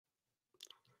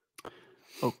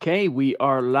Okay, we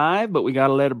are live, but we got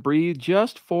to let it breathe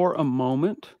just for a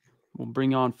moment. We'll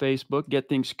bring on Facebook, get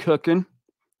things cooking.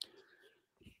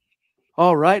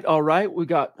 All right, all right. We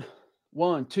got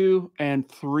 1, 2, and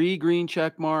 3 green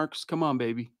check marks. Come on,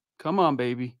 baby. Come on,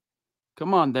 baby.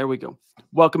 Come on. There we go.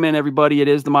 Welcome in, everybody. It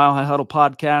is the Mile High Huddle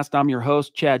podcast. I'm your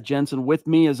host, Chad Jensen. With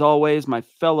me, as always, my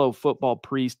fellow football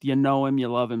priest. You know him, you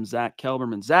love him, Zack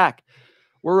Kelberman. Zack,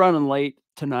 we're running late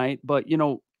tonight, but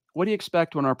what do you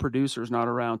expect when our producer's not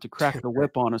around to crack the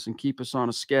whip on us and keep us on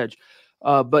a schedule?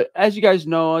 But as you guys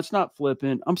know, it's not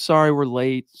flippant. I'm sorry we're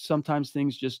late. Sometimes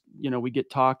things just, we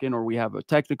get talking or we have a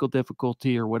technical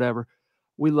difficulty or whatever.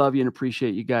 We love you and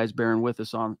appreciate you guys bearing with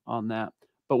us on that.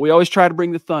 But we always try to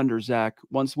bring the thunder, Zack.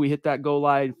 Once we hit that go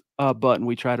live button,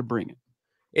 we try to bring it.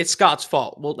 It's Scott's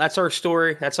fault. Well, that's our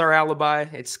story. That's our alibi.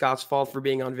 It's Scott's fault for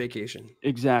being on vacation.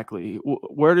 Exactly.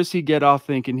 Where does he get off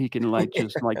thinking he can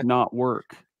just not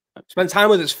work? Spend time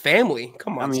with his family.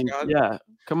 Come on, Scott. Yeah,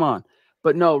 come on.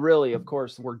 But no, really, of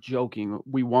course, we're joking.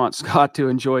 We want Scott to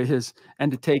enjoy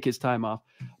and to take his time off.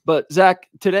 But Zack,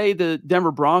 today the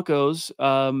Denver Broncos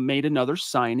made another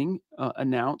signing,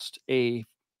 announced a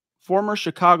former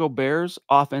Chicago Bears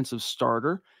offensive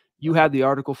starter. You had the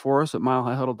article for us at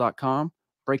milehighhuddle.com.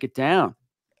 Break it down.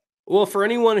 Well, for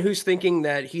anyone who's thinking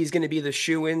that he's going to be the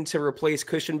shoe-in to replace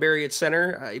Cushenberry at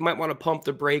center, you might want to pump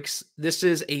the brakes. This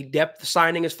is a depth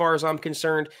signing as far as I'm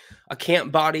concerned, a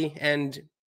camp body, and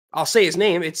I'll say his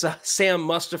name. It's Sam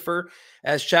Mustipher.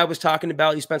 As Chad was talking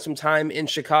about, he spent some time in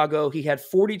Chicago. He had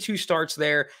 42 starts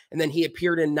there, and then he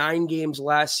appeared in 9 games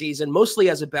last season, mostly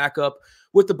as a backup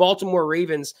with the Baltimore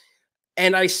Ravens.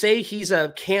 And I say he's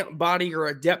a camp body or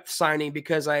a depth signing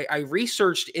because I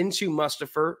researched into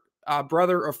Mustipher,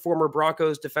 brother of former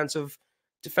Broncos defensive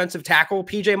tackle,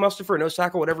 PJ Mustipher, nose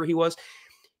tackle, whatever he was.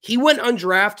 He went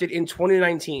undrafted in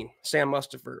 2019, Sam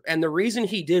Mustipher. And the reason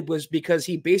he did was because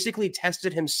he basically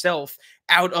tested himself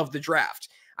out of the draft.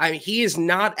 I mean, he is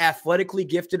not athletically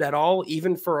gifted at all,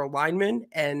 even for a lineman.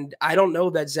 And I don't know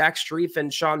that Zach Strief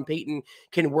and Sean Payton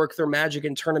can work their magic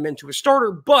and turn him into a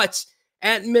starter, but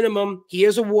at minimum, he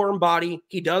is a warm body.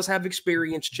 He does have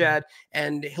experience, Chad,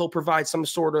 and he'll provide some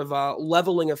sort of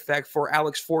leveling effect for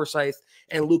Alex Forsyth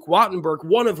and Luke Wattenberg,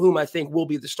 one of whom I think will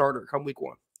be the starter come week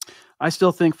 1. I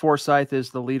still think Forsyth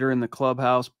is the leader in the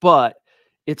clubhouse, but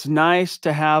it's nice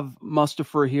to have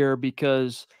Mustipher here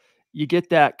because you get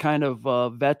that kind of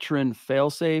veteran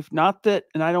failsafe. Not that,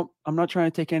 and I'm not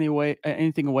trying to take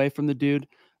anything away from the dude.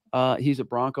 He's a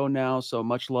Bronco now, so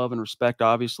much love and respect,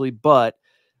 obviously, but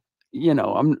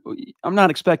I'm not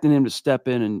expecting him to step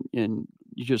in and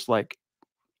you just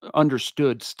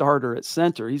understood starter at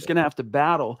center. He's going to have to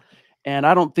battle. And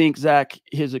I don't think Zach,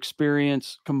 his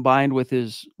experience combined with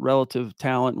his relative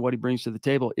talent and what he brings to the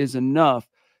table is enough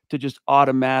to just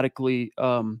automatically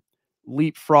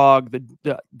leapfrog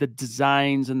the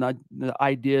designs and the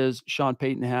ideas Sean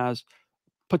Payton has,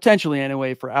 potentially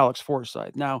anyway, for Alex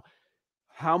Forsyth. Now,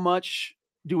 how much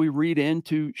do we read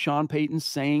into Sean Payton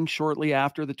saying shortly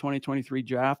after the 2023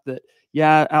 draft that,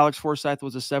 yeah, Alex Forsyth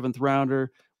was a 7th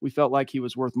rounder. We felt like he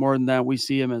was worth more than that. We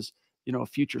see him as, a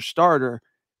future starter.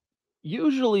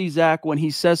 Usually, Zach, when he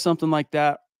says something like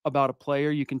that about a player,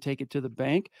 you can take it to the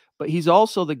bank, but he's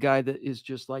also the guy that is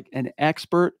just like an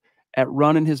expert at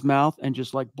running his mouth and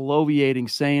just like bloviating,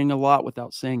 saying a lot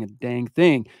without saying a dang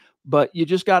thing. But you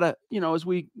just got to, as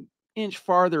we inch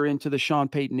farther into the Sean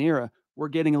Payton era, we're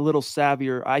getting a little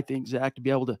savvier, I think, Zach, to be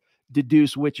able to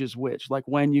deduce which is which, like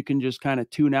when you can just kind of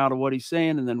tune out of what he's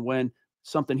saying and then when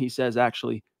something he says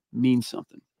actually means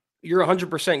something. You're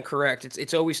 100% correct.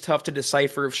 It's always tough to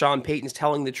decipher if Sean Payton's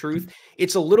telling the truth.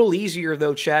 It's a little easier,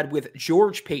 though, Chad, with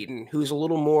George Payton, who's a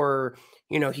little more,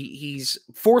 he's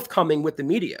forthcoming with the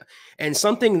media. And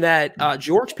something that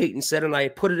George Payton said, and I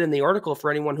put it in the article for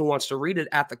anyone who wants to read it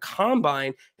at the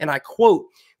Combine, and I quote,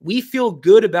 "We feel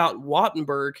good about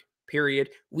Wattenberg, period.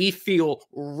 We feel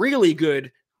really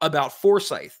good about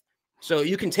Forsyth." So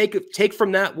you can take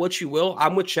from that what you will.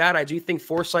 I'm with Chad. I do think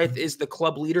Forsyth is the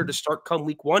club leader to start come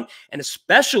week 1. And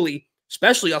especially,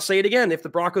 I'll say it again, if the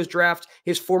Broncos draft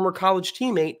his former college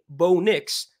teammate, Bo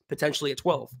Nix, potentially at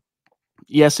 12.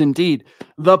 Yes, indeed.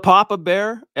 The Papa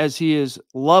Bear, as he is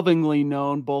lovingly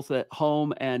known both at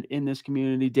home and in this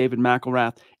community, David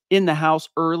McElrath, in the house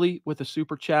early with a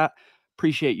super chat.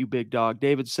 Appreciate you, big dog.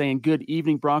 David's saying, good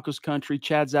evening, Broncos country.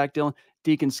 Chad, Zach, Dylan,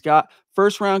 Deacon Scott.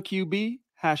 First round QB,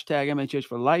 hashtag MHH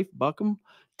for life, Buckham,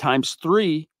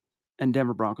 ×3, and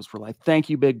Denver Broncos for life. Thank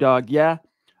you, big dog. Yeah,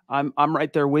 I'm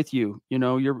right there with you.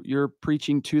 You're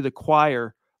preaching to the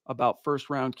choir about first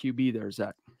round QB there,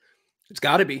 Zach. It's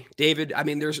got to be, David. I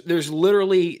mean, there's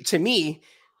literally, to me,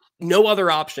 No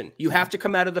other option. You have to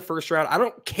come out of the first round. I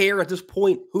don't care at this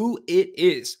point who it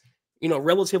is,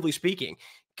 relatively speaking.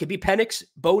 Could be Penix,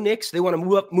 Bo Nix. They want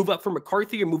to move up for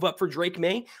McCarthy or move up for Drake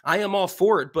May. I am all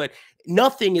for it, but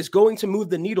nothing is going to move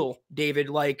the needle, David,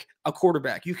 like a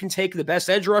quarterback. You can take the best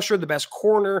edge rusher, the best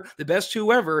corner, the best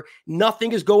whoever.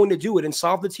 Nothing is going to do it and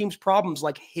solve the team's problems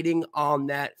like hitting on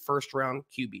that first round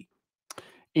QB.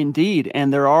 Indeed,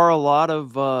 and there are a lot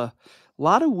of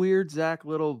weird, Zach,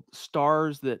 little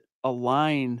stars that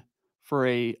align for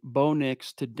a Bo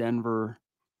Nix to Denver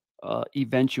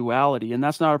eventuality, and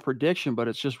that's not a prediction, but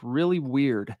it's just really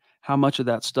weird how much of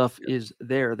that stuff is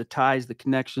there. The ties, the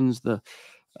connections, the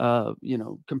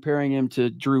comparing him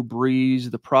to Drew Brees,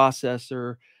 the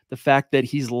processor, the fact that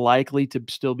he's likely to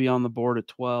still be on the board at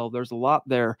 12. There's a lot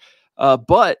there.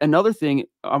 But another thing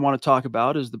I want to talk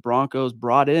about is the Broncos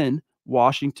brought in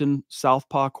Washington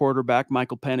southpaw quarterback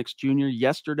Michael Penix Jr.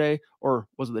 yesterday, or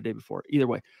was it the day before? Either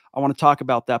way, I want to talk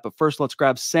about that. But first, let's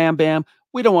grab Sam Bam.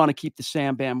 We don't want to keep the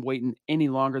Sam Bam waiting any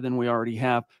longer than we already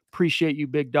have. Appreciate you,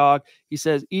 big dog. He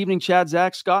says, evening, Chad,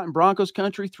 Zach, Scott, and Broncos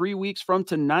country. 3 weeks from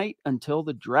tonight until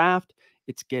the draft.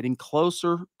 It's getting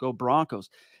closer. Go Broncos.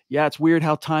 Yeah, it's weird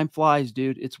how time flies,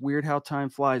 dude. It's weird how time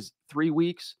flies. 3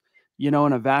 weeks, in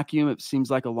a vacuum, it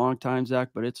seems like a long time, Zach,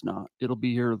 but it's not. It'll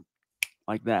be here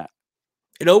like that.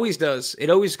 It always does. It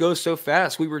always goes so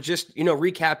fast. We were just,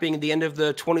 recapping the end of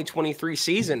the 2023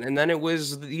 season, and then it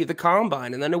was the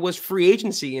combine, and then it was free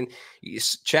agency. And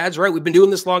Chad's right. We've been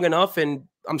doing this long enough, and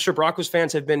I'm sure Broncos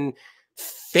fans have been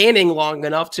fanning long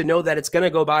enough to know that it's going to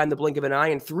go by in the blink of an eye.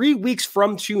 And 3 weeks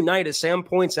from tonight, as Sam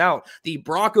points out, the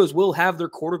Broncos will have their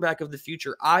quarterback of the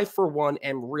future. I, for one,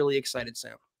 am really excited,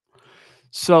 Sam.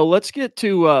 So let's get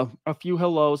to a few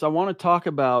hellos. I want to talk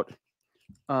about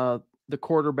the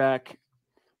quarterback,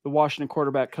 the Washington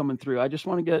quarterback coming through. I just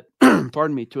want to get,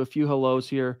 pardon me, to a few hellos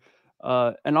here.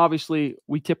 And obviously,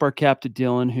 we tip our cap to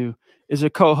Dylan, who is a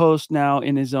co-host now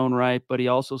in his own right, but he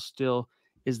also still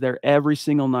is there every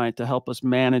single night to help us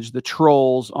manage the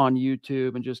trolls on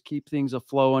YouTube and just keep things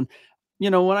a-flowing.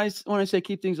 When I say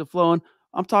keep things a-flowing,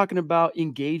 I'm talking about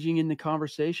engaging in the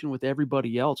conversation with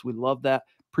everybody else. We love that.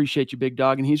 Appreciate you, big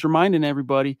dog. And he's reminding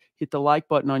everybody, hit the like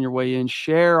button on your way in,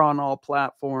 share on all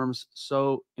platforms.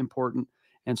 So important.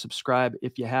 And subscribe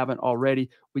if you haven't already.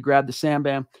 We grabbed the Sam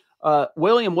Bam.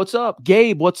 William, what's up?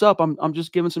 Gabe, what's up? I'm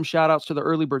just giving some shout outs to the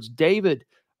early birds. David,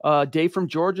 Dave from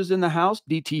Georgia's in the house.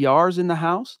 DTR's in the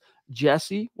house.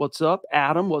 Jesse, what's up?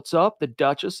 Adam, what's up? The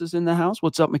Duchess is in the house.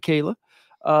 What's up, Michaela?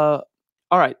 All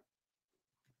right.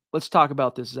 Let's talk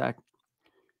about this, Zach.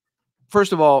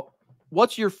 First of all,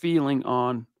 what's your feeling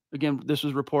on, again, this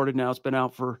was reported now. It's been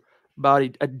out for about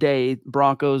a day.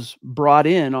 Broncos brought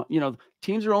in,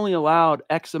 teams are only allowed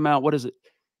X amount. What is it?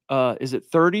 Is it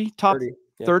 30 top 30,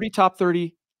 yeah. 30 top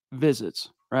 30 visits,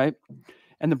 right?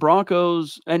 And the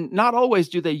Broncos, and not always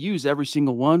do they use every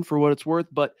single one for what it's worth,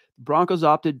 but Broncos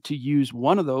opted to use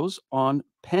one of those on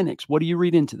Penix. What do you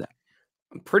read into that?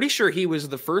 I'm pretty sure he was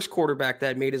the first quarterback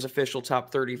that made his official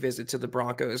top 30 visit to the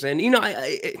Broncos. And,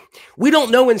 we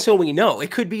don't know until we know.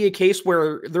 It could be a case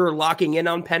where they're locking in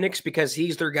on Penix because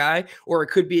he's their guy, or it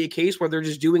could be a case where they're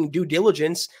just doing due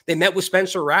diligence. They met with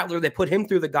Spencer Rattler. They put him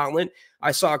through the gauntlet.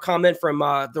 I saw a comment from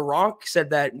The Ronk said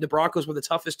that the Broncos were the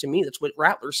toughest to me. That's what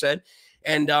Rattler said.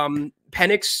 And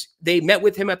Penix, they met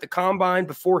with him at the combine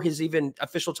before his even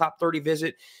official top 30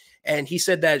 visit. And he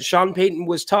said that Sean Payton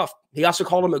was tough. He also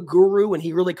called him a guru, and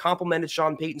he really complimented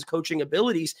Sean Payton's coaching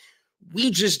abilities. We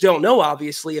just don't know,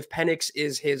 obviously, if Penix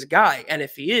is his guy. And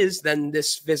if he is, then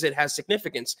this visit has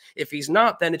significance. If he's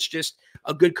not, then it's just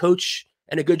a good coach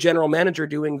and a good general manager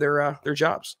doing their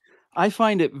jobs. I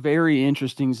find it very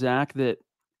interesting, Zach, that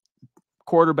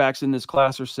quarterbacks in this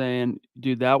class are saying,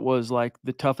 dude, that was like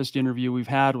the toughest interview we've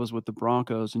had was with the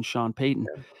Broncos and Sean Payton.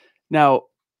 Yeah. Now,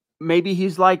 maybe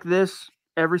he's like this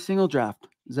every single draft,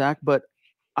 Zach, but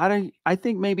I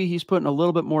think maybe he's putting a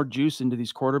little bit more juice into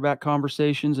these quarterback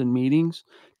conversations and meetings,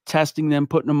 testing them,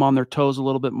 putting them on their toes a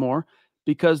little bit more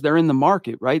because they're in the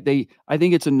market, right? I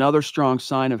think it's another strong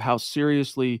sign of how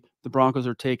seriously the Broncos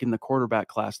are taking the quarterback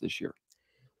class this year.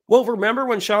 Well, remember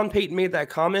when Sean Payton made that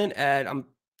comment at, I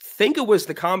think it was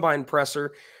the combine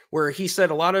presser, where he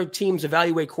said a lot of teams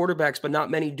evaluate quarterbacks, but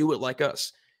not many do it like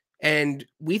us. And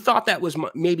we thought that was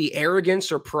maybe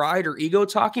arrogance or pride or ego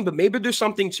talking, but maybe there's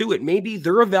something to it. Maybe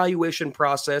their evaluation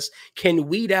process can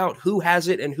weed out who has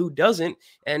it and who doesn't.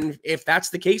 And if that's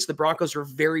the case, the Broncos are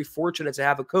very fortunate to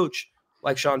have a coach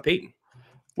like Sean Payton.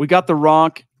 We got the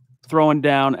Ronk throwing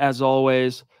down as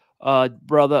always.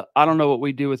 Brother, I don't know what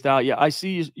we do without you. I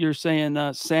see you're saying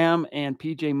Sam and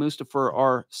PJ Mustipher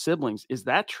are siblings. Is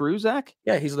that true, Zach?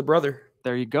 Yeah, he's the brother.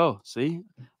 There you go. See,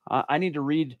 I need to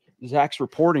read Zach's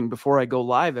reporting before I go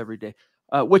live every day,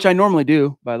 which I normally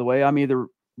do, by the way. I'm either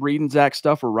reading Zach's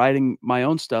stuff or writing my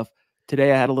own stuff.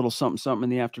 Today I had a little something, something in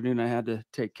the afternoon I had to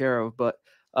take care of. But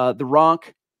the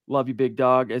Ronk, love you, big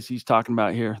dog, as he's talking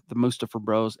about here, the Mustafa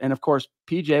Bros. And of course,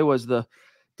 PJ was the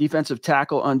defensive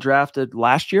tackle undrafted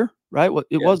last year, right?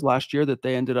 It was last year that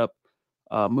they ended up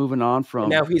moving on from.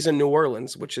 And now he's in New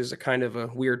Orleans, which is a kind of a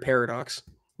weird paradox.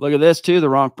 Look at this, too. The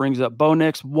Ronk brings up Bo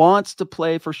Nix wants to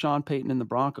play for Sean Payton and the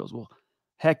Broncos. Well,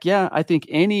 heck yeah. I think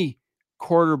any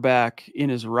quarterback in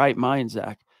his right mind,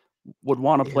 Zach, would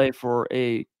want to play for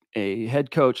a head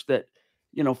coach that,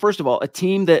 first of all, a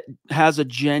team that has a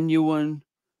genuine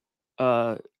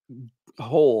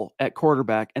hole at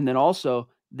quarterback. And then also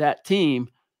that team,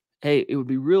 hey, it would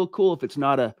be real cool if it's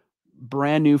not a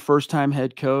brand new first-time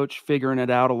head coach figuring it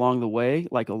out along the way,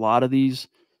 like a lot of these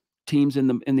teams in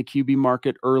the QB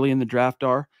market early in the draft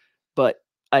are, but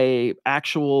a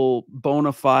actual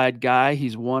bona fide guy.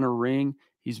 He's won a ring.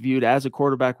 He's viewed as a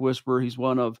quarterback whisperer. He's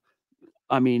one of,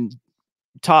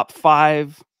 top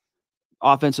 5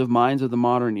 offensive minds of the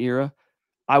modern era.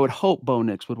 I would hope Bo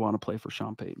Nix would want to play for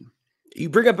Sean Payton. You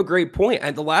bring up a great point.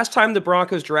 And the last time the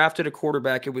Broncos drafted a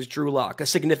quarterback, it was Drew Lock, a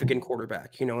significant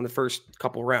quarterback, in the first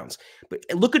couple rounds. But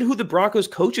look at who the Broncos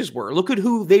coaches were. Look at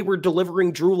who they were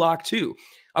delivering Drew Lock to.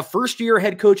 A first-year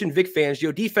head coach in Vic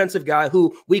Fangio, defensive guy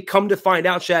who we come to find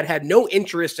out, Chad, had no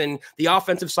interest in the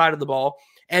offensive side of the ball,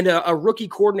 and a rookie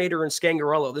coordinator in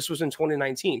Scangarello. This was in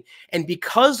 2019. And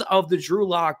because of the Drew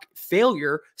Lock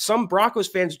failure, some Broncos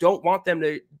fans don't want them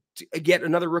to get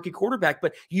another rookie quarterback,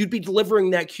 but you'd be delivering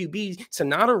that QB to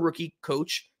not a rookie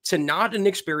coach, to not an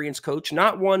experienced coach,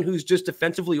 not one who's just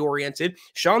defensively oriented.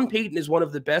 Sean Payton is one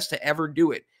of the best to ever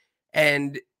do it.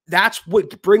 And that's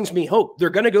what brings me hope. They're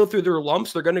going to go through their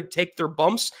lumps. They're going to take their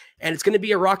bumps, and it's going to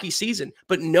be a rocky season.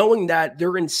 But knowing that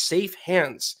they're in safe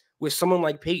hands with someone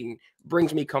like Payton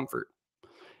brings me comfort.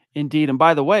 Indeed. And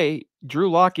by the way, Drew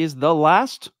Lock is the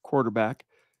last quarterback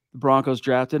the Broncos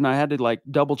drafted, and I had to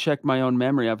double check my own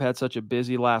memory. I've had such a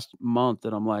busy last month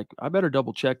that I'm like, I better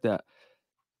double check that.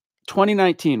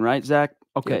 2019, right, Zach?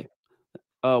 Okay.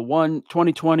 Yeah.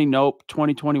 2020, nope.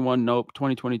 2021, nope.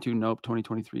 2022, nope.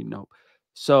 2023, nope.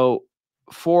 So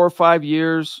 4 or 5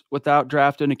 years without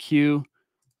drafting a Q.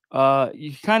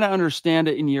 You kind of understand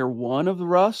it in year 1 of the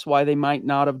Russ, why they might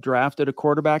not have drafted a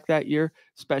quarterback that year,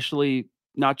 especially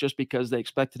not just because they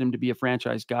expected him to be a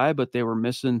franchise guy, but they were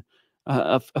missing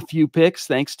a few picks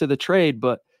thanks to the trade.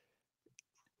 But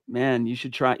man, you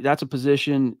should try. That's a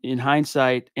position in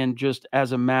hindsight, and just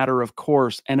as a matter of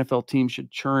course, NFL teams should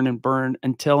churn and burn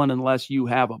until and unless you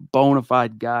have a bona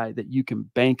fide guy that you can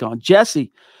bank on.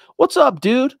 Jesse, what's up,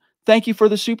 dude? Thank you for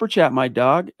the super chat, my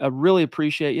dog. I really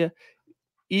appreciate you.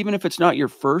 Even if it's not your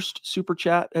first super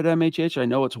chat at MHH, I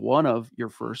know it's one of your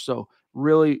first. So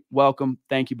really welcome.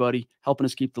 Thank you, buddy. Helping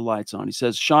us keep the lights on. He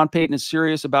says, Sean Payton is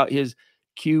serious about his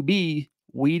QB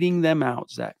weeding them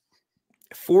out, Zach.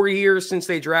 4 years since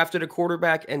they drafted a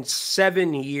quarterback and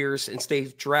 7 years since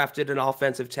they've drafted an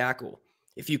offensive tackle,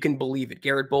 if you can believe it.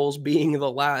 Garrett Bowles being the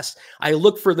last. I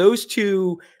look for those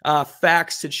two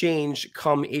facts to change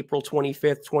come April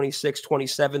 25th, 26th,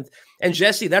 27th. And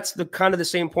Jesse, that's the kind of the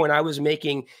same point I was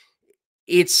making.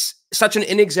 It's such an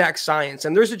inexact science,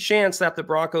 and there's a chance that the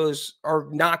Broncos are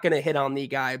not going to hit on the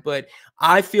guy, but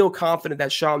I feel confident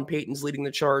that Sean Payton's leading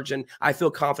the charge, and I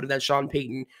feel confident that Sean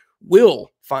Payton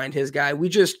will find his guy. We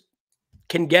just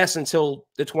can guess until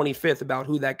the 25th about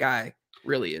who that guy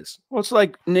really is. Well, it's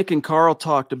like Nick and Carl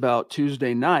talked about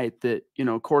Tuesday night that,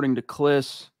 according to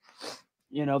Kliss,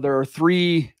 there are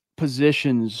 3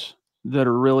 positions that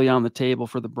are really on the table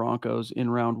for the Broncos in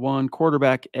round 1: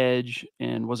 quarterback, edge,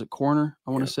 and was it corner? I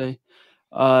want to say.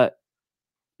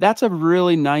 That's a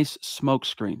really nice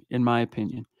smokescreen, in my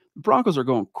opinion. The Broncos are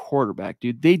going quarterback,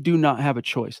 dude. They do not have a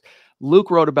choice.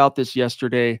 Luke wrote about this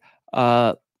yesterday.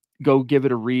 Go give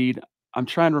it a read. I'm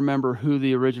trying to remember who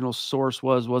the original source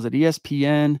was. Was it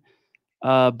ESPN?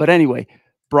 But anyway,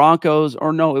 Broncos,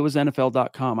 or no, it was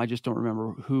NFL.com. I just don't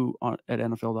remember who at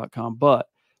NFL.com. But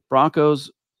Broncos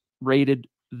rated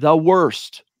the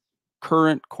worst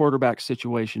current quarterback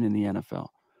situation in the NFL.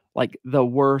 Like the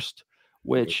worst,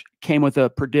 which came with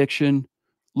a prediction,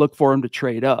 look for him to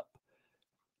trade up.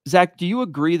 Zach, do you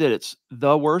agree that it's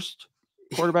the worst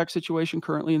quarterback situation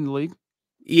currently in the league?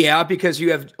 Yeah, because you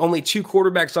have only 2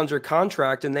 quarterbacks under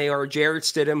contract, and they are Jarrett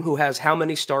Stidham, who has how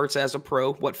many starts as a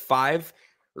pro? 5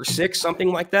 or 6,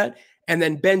 something like that. And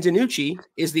then Ben DiNucci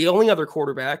is the only other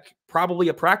quarterback, probably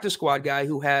a practice squad guy,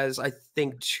 who has, I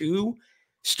think, 2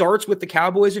 starts with the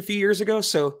Cowboys a few years ago.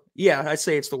 So, yeah, I'd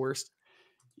say it's the worst.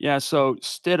 Yeah, so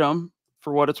Stidham,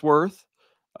 for what it's worth,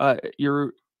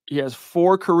 you're He has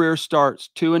 4 career starts,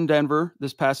 2 in Denver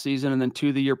this past season, and then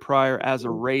 2 the year prior as a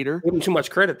Raider. Give him too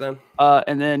much credit then.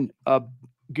 And then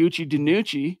Gucci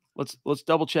DiNucci, let's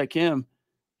double check him.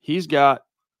 He's got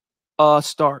a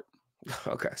start.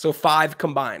 Okay, so 5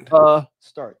 combined. A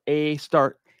start.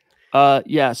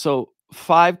 Yeah, so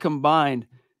 5 combined.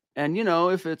 And you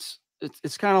know, if it's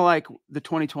kind of like the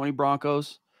 2020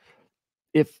 Broncos.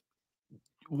 If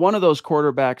one of those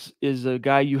quarterbacks is a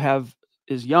guy you have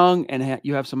is young and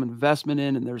you have some investment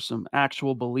in, and there's some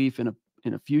actual belief in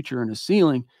a future and a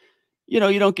ceiling, you know,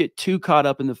 you don't get too caught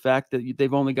up in the fact that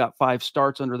they've only got 5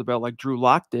 starts under the belt like Drew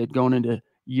Lock did going into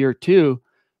year 2.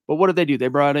 But what did they do? They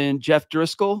brought in Jeff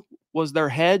Driscoll was their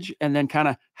hedge, and then kind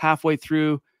of halfway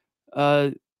through,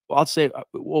 I'll say,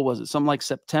 what was it? Something like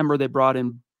September, they brought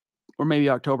in, or maybe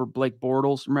October, Blake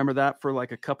Bortles. Remember that, for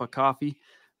like a cup of coffee?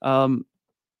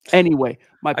 Anyway,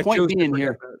 my point being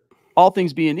here, all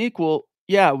things being equal,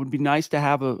 yeah, it would be nice to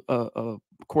have a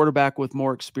quarterback with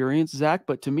more experience, Zach.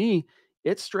 But to me,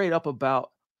 it's straight up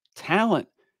about talent.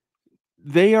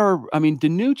 They are, I mean,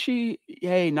 DiNucci,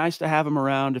 hey, nice to have him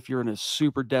around if you're in a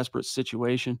super desperate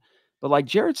situation. But like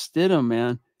Jarrett Stidham,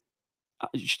 man,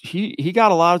 he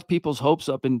got a lot of people's hopes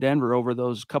up in Denver over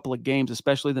those couple of games,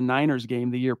 especially the Niners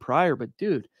game the year prior. But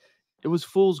dude, it was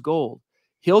fool's gold.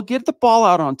 He'll get the ball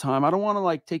out on time. I don't want to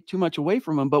like take too much away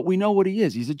from him, but we know what he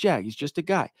is. He's a Jag. He's just a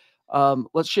guy.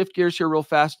 Let's shift gears here real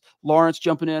fast. Lawrence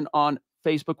jumping in on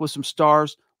Facebook with some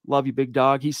stars. Love you, big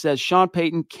dog. He says Sean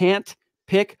Payton can't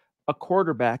pick a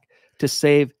quarterback to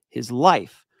save his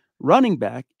life. Running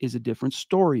back is a different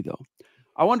story, though.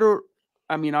 I wonder,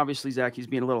 I mean, obviously, Zach, he's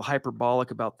being a little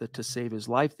hyperbolic about the to save his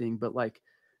life thing, but like,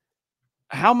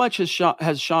 how much has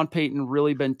Sean Payton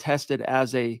really been tested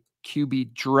as a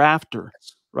QB drafter,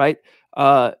 right?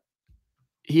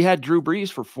 He had Drew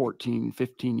Brees for 14,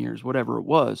 15 years, whatever it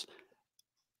was.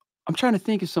 I'm trying to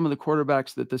think of some of the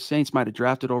quarterbacks that the Saints might have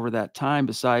drafted over that time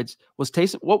besides,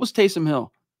 what was Taysom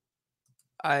Hill?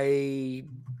 I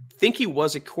think he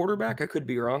was a quarterback. I could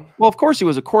be wrong. Well, of course he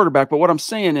was a quarterback, but what I'm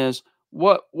saying is,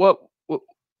 what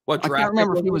I draft can't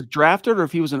remember if he was drafted or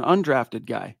if he was an undrafted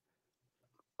guy.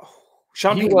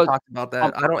 Sean Payton talked about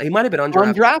that. He might have been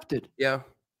undrafted. Undrafted. Yeah.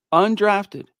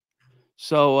 Undrafted.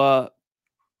 So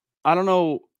I don't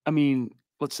know. I mean,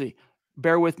 let's see.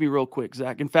 Bear with me real quick,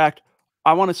 Zach. In fact,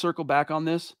 I want to circle back on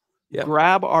this. Yep.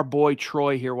 Grab our boy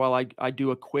Troy here while I do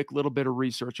a quick little bit of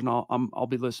research, and I'll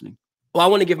be listening. Well, I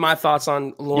want to give my thoughts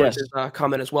on Lawrence's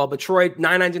comment as well. But Troy,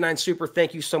 $9.99 super.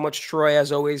 Thank you so much, Troy,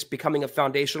 as always, becoming a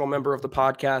foundational member of the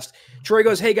podcast. Troy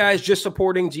goes, hey, guys, just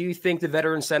supporting. Do you think the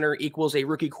veteran center equals a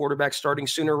rookie quarterback starting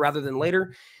sooner rather than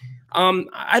later?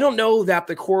 I don't know that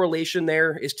the correlation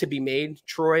there is to be made,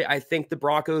 Troy. I think the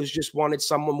Broncos just wanted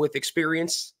someone with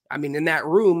experience. I mean, in that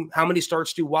room, how many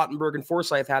starts do Wattenberg and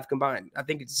Forsythe have combined? I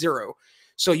think it's 0.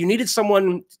 So you needed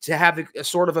someone to have a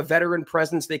sort of a veteran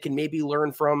presence they can maybe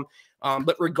learn from.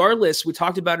 But regardless, we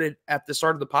talked about it at the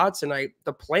start of the pod tonight.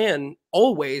 The plan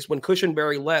always, when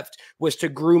Cushenberry left, was to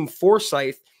groom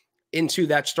Forsythe into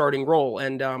that starting role.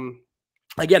 And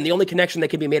again, the only connection that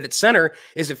can be made at center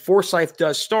is if Forsythe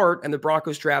does start and the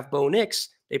Broncos draft Bo Nix,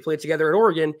 they play together at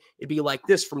Oregon, it'd be like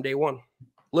this from day one,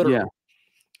 literally.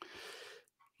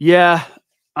 Yeah,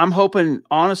 I'm hoping,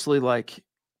 honestly, like,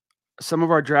 some of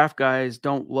our draft guys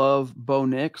don't love Bo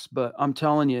Nix, but I'm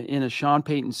telling you, in a Sean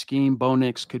Payton scheme, Bo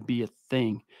Nix could be a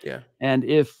thing. Yeah. And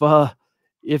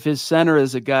if his center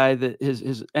is a guy that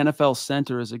his NFL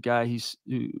center is a guy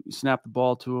who snapped the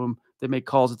ball to him, they make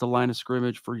calls at the line of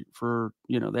scrimmage for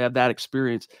they have that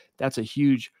experience. That's a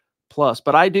huge plus.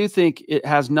 But I do think it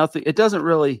has nothing. It doesn't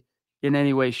really, in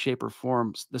any way, shape, or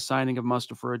form, the signing of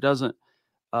Mustipher. It doesn't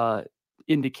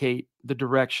indicate the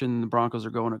direction the Broncos are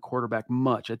going at quarterback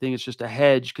much. I think it's just a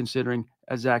hedge, considering,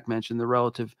 as Zach mentioned, the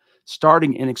relative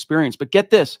starting inexperience. But get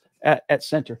this at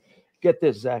center. Get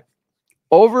this, Zach.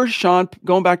 Over Sean,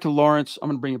 going back to Lawrence, I'm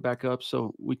going to bring it back up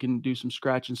so we can do some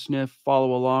scratch and sniff,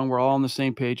 follow along. We're all on the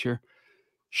same page here.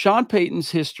 Sean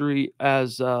Payton's history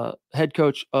as head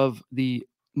coach of the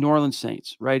New Orleans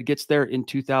Saints, right? Gets there in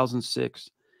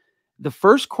 2006. The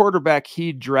first quarterback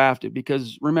he drafted,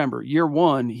 because remember, year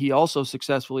 1, he also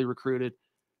successfully recruited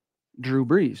Drew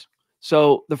Brees.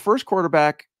 So the first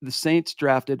quarterback the Saints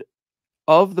drafted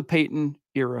of the Payton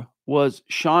era was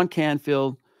Sean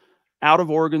Canfield out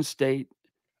of Oregon State,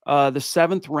 the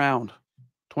 7th round,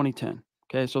 2010.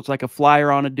 Okay, so it's like a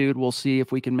flyer on a dude. We'll see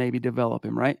if we can maybe develop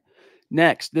him, right?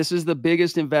 Next, this is the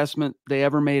biggest investment they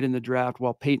ever made in the draft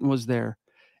while Payton was there.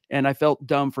 And I felt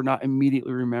dumb for not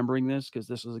immediately remembering this because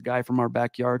this was a guy from our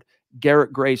backyard,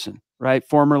 Garrett Grayson, right?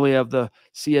 Formerly of the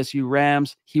CSU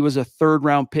Rams. He was a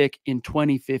 3rd-round pick in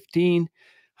 2015.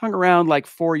 hung around like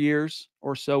 4 years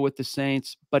or so with the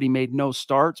Saints, but he made no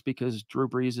starts because Drew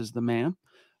Brees is the man.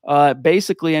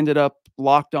 Basically ended up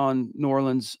locked on New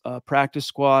Orleans practice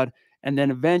squad, and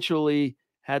then eventually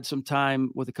had some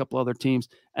time with a couple other teams.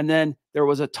 And then there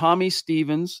was a Tommy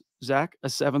Stevens, Zach, a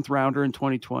 7th rounder in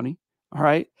 2020. All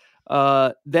right.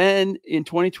 Then in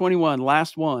 2021,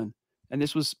 last one, and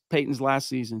this was Peyton's last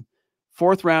season,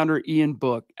 4th rounder Ian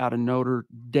Book out of Notre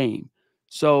Dame.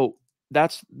 So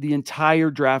that's the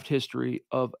entire draft history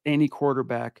of any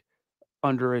quarterback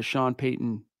under a Sean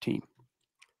Payton team.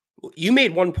 You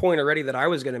made one point already that I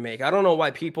was going to make. I don't know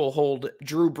why people hold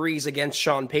Drew Brees against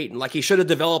Sean Payton. Like, he should have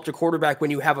developed a quarterback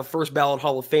when you have a first ballot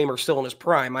Hall of Famer still in his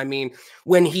prime. I mean,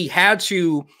 when he had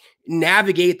to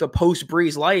navigate the post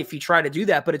Brees life, he tried to do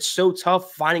that, but it's so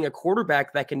tough finding a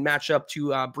quarterback that can match up to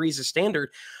Brees' standard.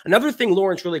 Another thing,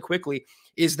 Lawrence, really quickly,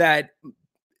 is that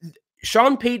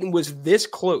Sean Payton was this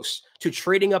close to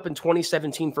trading up in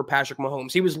 2017 for Patrick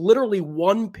Mahomes. He was literally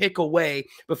one pick away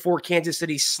before Kansas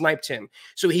City sniped him.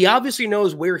 So he obviously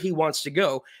knows where he wants to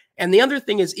go. And the other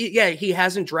thing is, yeah, he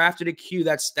hasn't drafted a Q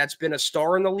that's been a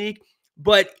star in the league,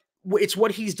 but it's what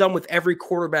he's done with every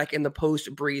quarterback in the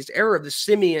post-Brees era, the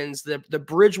Simeons, the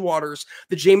Bridgewaters,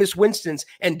 the Jameis Winstons,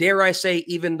 and dare I say,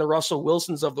 even the Russell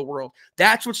Wilsons of the world.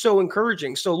 That's what's so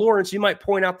encouraging. So, Lawrence, you might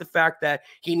point out the fact that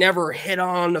he never hit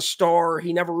on a star.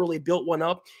 He never really built one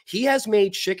up. He has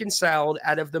made chicken salad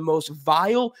out of the most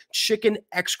vile chicken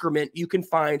excrement you can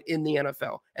find in the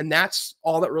NFL. And that's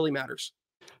all that really matters.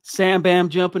 Sam Bam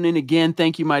jumping in again.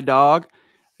 Thank you, my dog.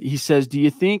 He says, do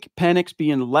you think Penix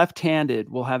being left-handed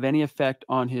will have any effect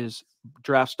on his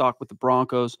draft stock with the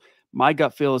Broncos? My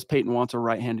gut feel is Peyton wants a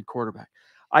right-handed quarterback.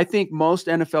 I think most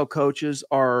NFL coaches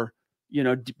are,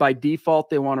 by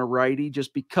default, they want a righty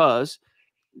just because,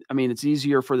 I mean, it's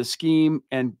easier for the scheme,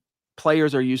 and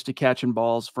players are used to catching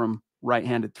balls from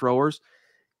right-handed throwers.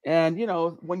 And,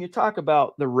 when you talk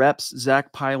about the reps,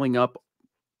 Zach, piling up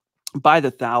by the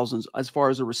thousands as far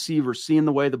as a receiver, seeing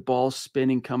the way the ball's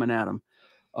spinning coming at him,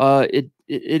 it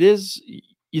is,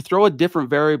 you throw a different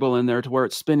variable in there to where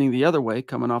it's spinning the other way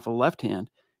coming off a left hand,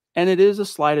 and it is a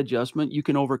slight adjustment. You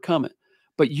can overcome it.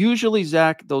 But usually,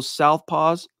 Zach, those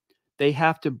southpaws, they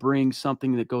have to bring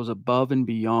something that goes above and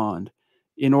beyond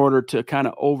in order to kind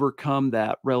of overcome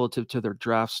that relative to their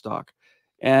draft stock.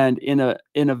 And in a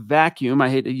vacuum, I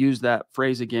hate to use that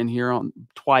phrase again here on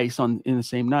twice in the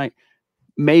same night,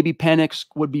 maybe Penix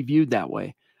would be viewed that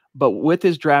way. But with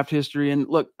his draft history and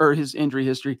his injury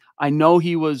history, I know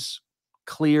he was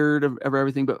cleared of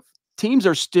everything, but teams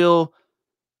are still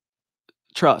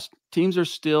a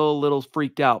little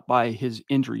freaked out by his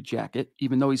injury jacket,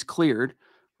 even though he's cleared.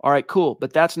 All right, cool.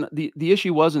 But that's not the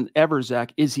issue. Wasn't ever,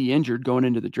 Zach, is he injured going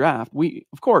into the draft?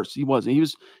 Of course he wasn't. He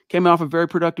came off a very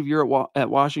productive year at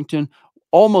Washington,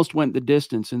 almost went the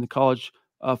distance in the college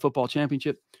football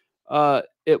championship.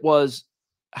 It was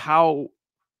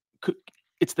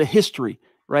it's the history,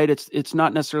 right? It's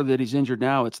not necessarily that he's injured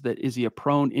now. It's that, is he a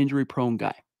injury prone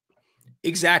guy?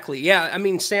 Exactly. Yeah. I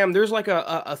mean, Sam, there's like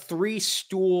a three-legged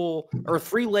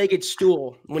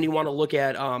stool when you want to look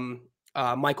at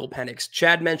Michael Penix.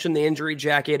 Chad mentioned the injury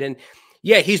jacket, and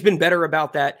yeah, he's been better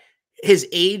about that. His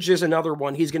age is another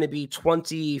one. He's going to be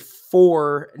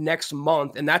 24 next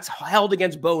month, and that's held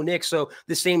against Bo Nix. So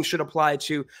the same should apply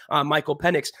to Michael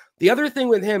Penix. The other thing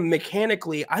with him,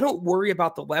 mechanically, I don't worry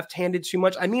about the left-handed too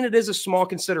much. I mean, it is a small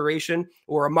consideration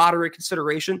or a moderate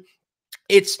consideration.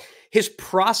 It's his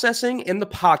processing in the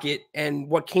pocket and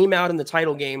what came out in the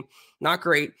title game, not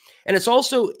great. And it's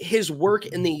also his work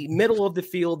in the middle of the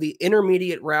field, the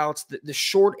intermediate routes, the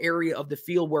short area of the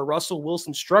field where Russell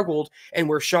Wilson struggled and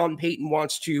where Sean Payton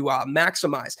wants to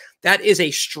maximize. That is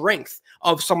a strength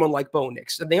of someone like Bo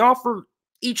Nix. And they offer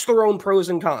each their own pros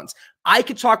and cons. I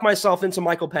could talk myself into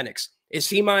Michael Penix. Is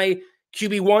he my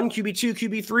QB1, QB2,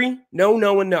 QB3? No,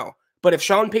 no, and no. But if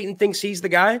Sean Payton thinks he's the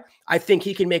guy, I think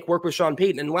he can make work with Sean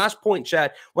Payton. And last point,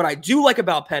 Chad, what I do like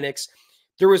about Penix,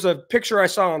 there was a picture I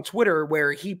saw on Twitter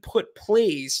where he put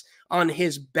plays on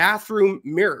his bathroom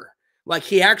mirror. Like,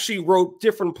 he actually wrote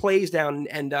different plays down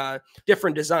and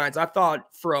different designs. I thought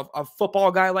for a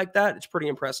football guy like that, it's pretty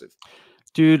impressive.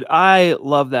 Dude, I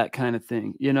love that kind of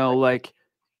thing. Like,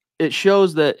 it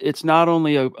shows that it's not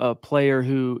only a player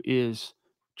who is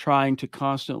trying to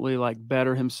constantly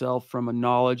better himself from a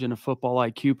knowledge and a football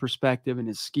IQ perspective and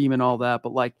his scheme and all that,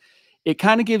 but it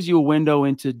kind of gives you a window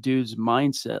into dude's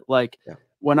mindset.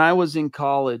 When I was in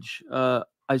college,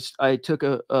 I took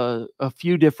a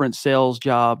few different sales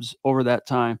jobs over that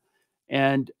time,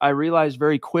 and I realized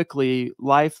very quickly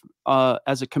life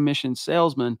as a commissioned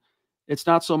salesman, it's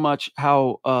not so much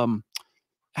how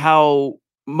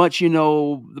much you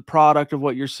know the product of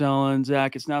what you're selling,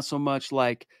 Zach. It's not so much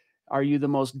like, are you the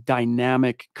most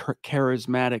dynamic,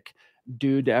 charismatic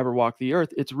dude to ever walk the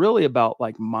earth? It's really about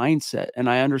like mindset. And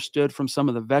I understood from some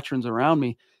of the veterans around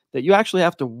me that you actually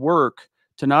have to work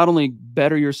to not only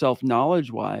better yourself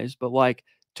knowledge wise, but like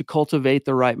to cultivate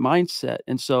the right mindset.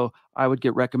 And so I would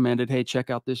get recommended, hey, check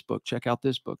out this book, check out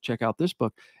this book, check out this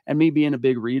book. And me being a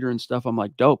big reader and stuff, I'm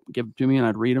like, dope, give it to me and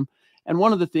I'd read them. And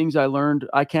one of the things I learned,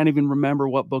 I can't even remember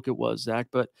what book it was, Zach,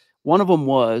 but one of them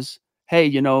was, hey,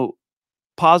 you know,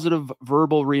 positive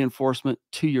verbal reinforcement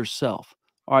to yourself.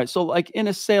 All right. So, like in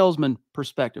a salesman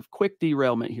perspective, quick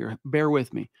derailment here, bear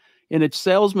with me. In a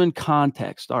salesman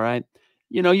context, all right,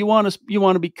 you know, you want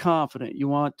to be confident. You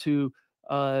want to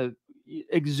uh,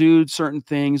 exude certain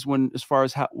things when, as far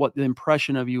as how, what the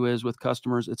impression of you is with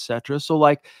customers, etc. So,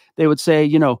 like they would say,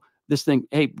 you know, this thing,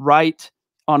 hey, write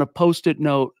on a post-it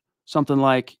note something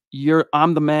like,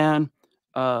 I'm the man,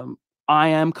 I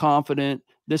am confident,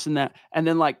 this and that, and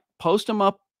then like post them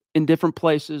up in different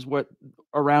places, what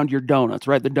around your donuts,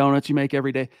 right? The donuts you make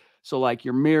every day. So like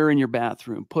your mirror in your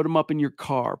bathroom, put them up in your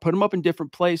car, put them up in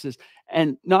different places.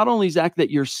 And not only, Zach,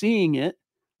 that you're seeing it,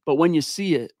 but when you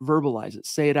see it, verbalize it,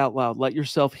 say it out loud, let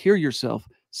yourself hear yourself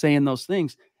saying those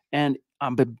things. And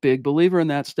I'm a big believer in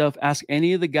that stuff. Ask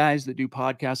any of the guys that do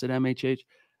podcasts at MHH.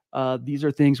 These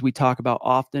are things we talk about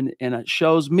often. And it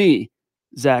shows me,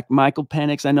 Zach, Michael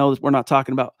Penix. I know that we're not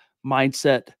talking about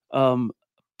mindset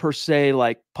per se,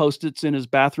 like post-its in his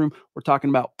bathroom. We're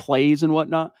talking about plays and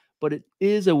whatnot, but it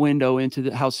is a window into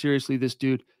how seriously this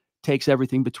dude takes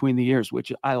everything between the ears,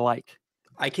 which I like.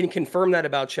 I can confirm that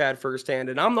about Chad firsthand.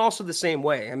 And I'm also the same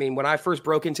way. I mean, when I first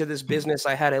broke into this business,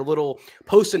 I had a little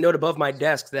post-it note above my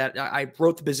desk that I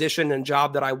wrote the position and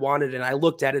job that I wanted. And I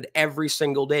looked at it every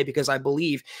single day because I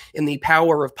believe in the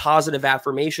power of positive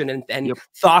affirmation and Yep.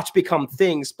 thoughts become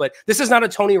things. But this is not a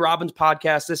Tony Robbins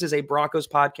podcast. This is a Broncos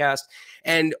podcast.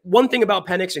 And one thing about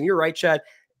Penix, and you're right, Chad,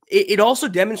 it also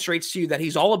demonstrates to you that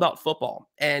he's all about football.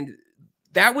 And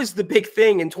that was the big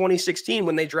thing in 2016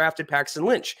 when they drafted Paxton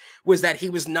Lynch, was that he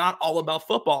was not all about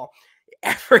football.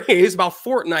 It was about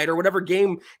Fortnite or whatever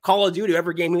game, Call of Duty,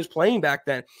 whatever game he was playing back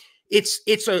then. It's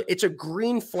a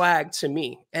green flag to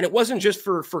me. And it wasn't just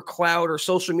for cloud or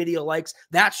social media likes.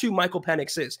 That's who Michael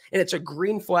Penix is. And it's a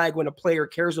green flag when a player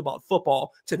cares about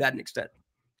football to that extent.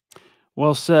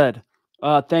 Well said.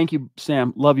 Thank you,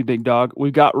 Sam. Love you, big dog.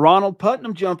 We've got Ronald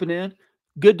Putnam jumping in.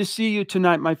 Good to see you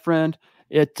tonight, my friend.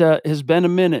 It has been a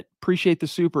minute. Appreciate the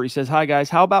super. He says, hi, guys.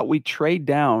 How about we trade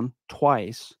down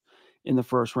twice in the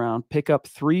first round, pick up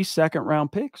 3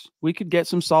 second-round picks? We could get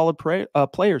some solid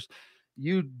players.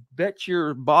 You bet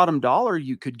your bottom dollar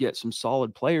you could get some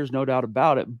solid players, no doubt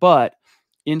about it. But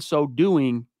in so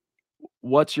doing,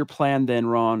 what's your plan then,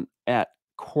 Ron, at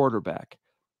quarterback?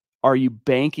 Are you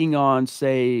banking on,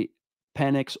 say,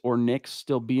 Penix or Nix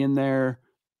still being there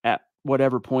at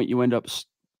whatever point you end up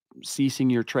ceasing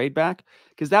your trade back?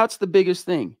 Because that's the biggest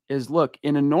thing is, look,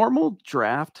 in a normal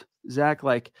draft, Zach,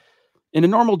 like in a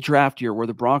normal draft year where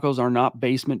the Broncos are not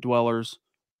basement dwellers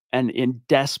and in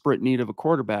desperate need of a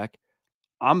quarterback,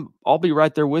 I'll be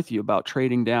right there with you about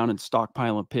trading down and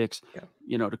stockpiling picks. Yeah.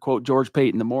 You know, to quote George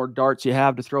Payton, the more darts you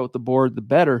have to throw at the board, the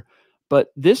better.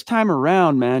 But this time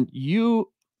around, man, you're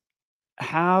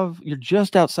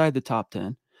just outside the top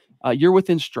 10. You're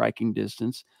within striking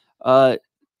distance. I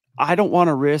don't want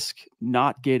to risk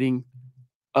not getting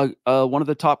one of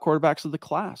the top quarterbacks of the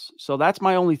class. So that's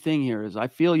my only thing here is I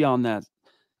feel you on that,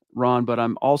 Ron, but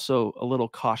I'm also a little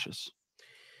cautious.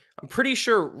 I'm pretty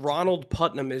sure Ronald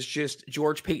Putnam is just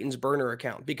George Payton's burner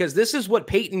account, because this is what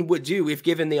Payton would do if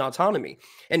given the autonomy.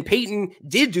 And Payton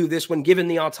did do this when given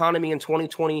the autonomy in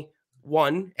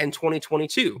 2021 and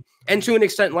 2022, and to an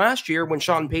extent last year when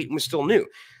Sean Payton was still new.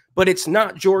 But it's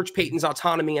not George Payton's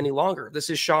autonomy any longer. This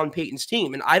is Sean Payton's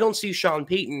team. And I don't see Sean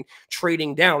Payton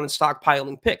trading down and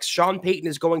stockpiling picks. Sean Payton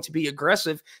is going to be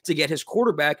aggressive to get his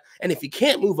quarterback. And if you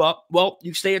can't move up, well,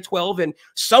 you stay at 12 and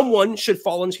someone should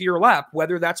fall into your lap,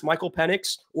 whether that's Michael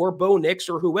Penix or Bo Nix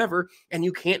or whoever. And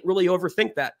you can't really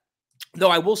overthink that.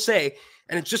 Though I will say,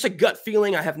 and it's just a gut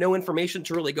feeling, I have no information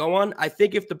to really go on, I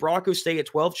think if the Broncos stay at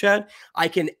 12, Chad, I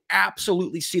can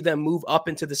absolutely see them move up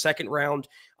into the second round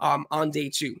on day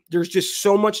 2. There's just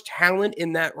so much talent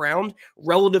in that round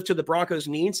relative to the Broncos'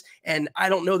 needs, and I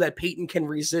don't know that Payton can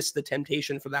resist the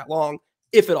temptation for that long,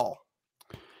 if at all.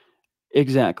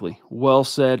 Exactly. Well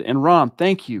said. And Ron,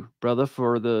 thank you, brother,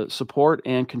 for the support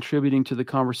and contributing to the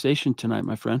conversation tonight,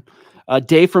 my friend.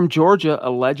 Dave from Georgia, a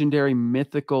legendary,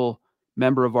 mythical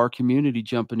member of our community,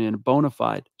 jumping in, a bona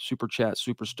fide super chat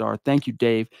superstar. Thank you,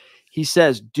 Dave. He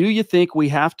says, do you think we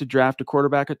have to draft a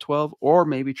quarterback at 12 or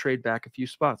maybe trade back a few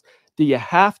spots? Do you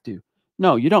have to?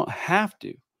 No, you don't have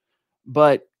to.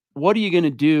 But what are you going to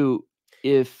do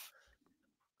if,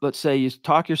 let's say, you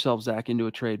talk yourself, Zach, into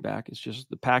a trade back? It's just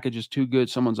the package is too good.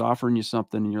 Someone's offering you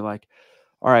something, and you're like,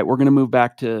 all right, we're going to move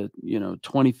back to,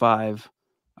 25.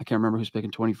 I can't remember who's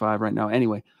picking 25 right now.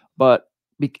 Anyway, but,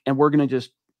 and we're going to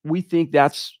we think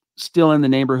that's still in the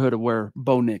neighborhood of where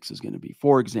Bo Nix is going to be,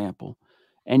 for example.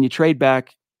 And you trade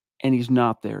back and he's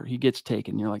not there. He gets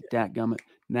taken. You're like, dadgummit.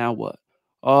 Now what?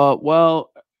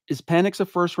 Well, is Penix a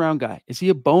first round guy? Is he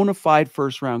a bona fide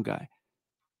first round guy?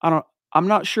 I'm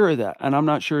not sure of that. And I'm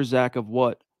not sure, Zach, of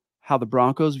how the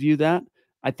Broncos view that.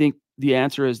 I think the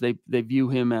answer is they view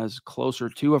him as closer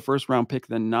to a first round pick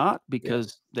than not,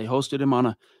 because they hosted him on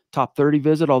a top 30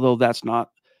 visit, although that's not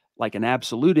like an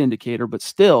absolute indicator. But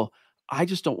still, I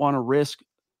just don't want to risk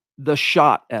the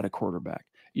shot at a quarterback.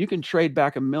 You can trade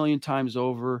back a million times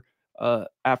over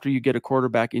after you get a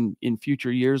quarterback in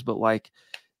future years. But what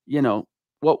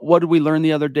did we learn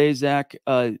the other day, Zach?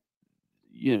 6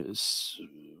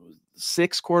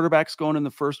 quarterbacks going in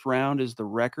the first round is the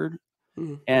record.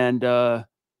 Mm-hmm. And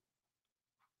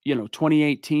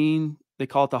 2018, they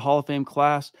call it the Hall of Fame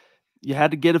class. You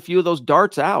had to get a few of those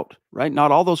darts out, right?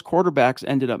 Not all those quarterbacks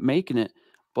ended up making it,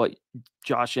 but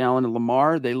Josh Allen and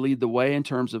Lamar, they lead the way in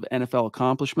terms of NFL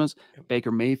accomplishments.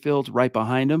 Baker Mayfield's right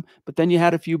behind him. But then you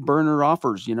had a few burner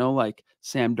offers, like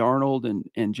Sam Darnold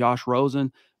and Josh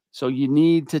Rosen. So you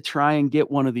need to try and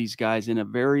get one of these guys in a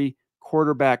very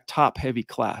quarterback top-heavy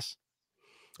class.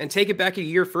 And take it back a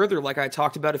year further, like I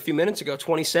talked about a few minutes ago,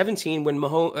 2017,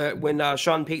 when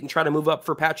Sean Payton tried to move up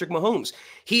for Patrick Mahomes.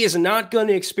 He is not going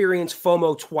to experience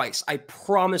FOMO twice. I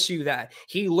promise you that.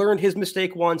 He learned his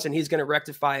mistake once, and he's going to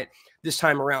rectify it this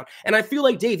time around. And I feel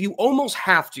like, Dave, you almost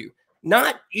have to.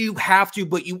 Not you have to,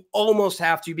 but you almost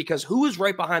have to, because who is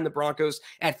right behind the Broncos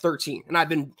at 13? And I've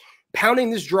been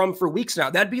pounding this drum for weeks now.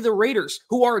 That'd be the Raiders,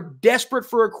 who are desperate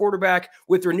for a quarterback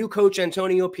with their new coach,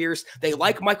 Antonio Pierce. They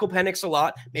like Michael Penix a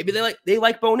lot. Maybe they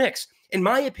like Bo Nix. In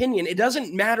my opinion, it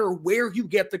doesn't matter where you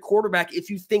get the quarterback if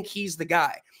you think he's the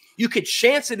guy. You could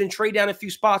chance it and trade down a few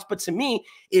spots, but to me,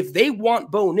 if they want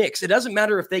Bo Nix, it doesn't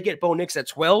matter if they get Bo Nix at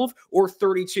 12 or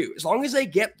 32. As long as they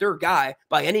get their guy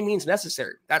by any means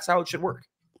necessary, that's how it should work.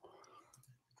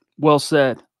 Well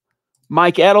said.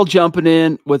 Mike Edel jumping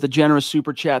in with a generous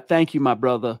super chat. Thank you, my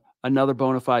brother. Another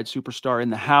bona fide superstar in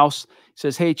the house. He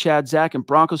says, hey, Chad, Zach, and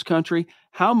Broncos country,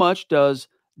 how much does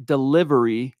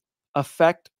delivery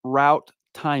affect route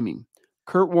timing?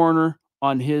 Kurt Warner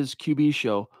on his QB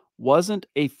show wasn't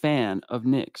a fan of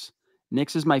Nix.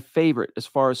 Nix is my favorite as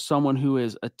far as someone who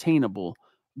is attainable.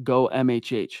 Go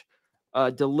MHH.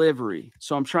 Delivery.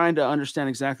 So I'm trying to understand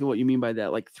exactly what you mean by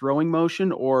that, like throwing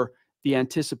motion or the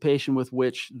anticipation with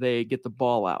which they get the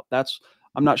ball out.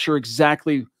 I'm not sure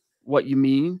exactly what you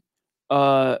mean.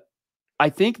 I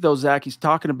think though, Zach, he's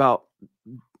talking about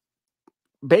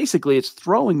basically it's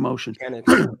throwing motion.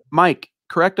 Mike,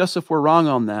 correct us if we're wrong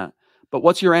on that. But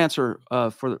what's your answer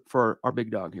for our big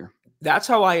dog here? That's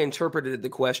how I interpreted the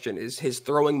question, is his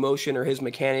throwing motion or his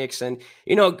mechanics. And,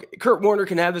 Kurt Warner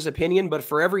can have his opinion, but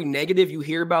for every negative you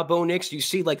hear about Bo Nix, you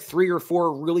see like 3 or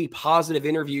 4 really positive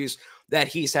interviews that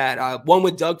he's had. One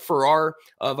with Doug Farrar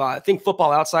of, I think,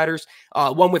 Football Outsiders.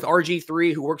 One with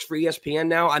RG3, who works for ESPN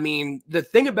now. I mean, the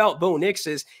thing about Bo Nix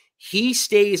is he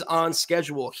stays on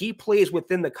schedule. He plays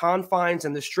within the confines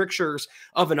and the strictures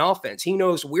of an offense. He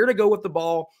knows where to go with the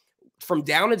ball. From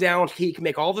down to down, he can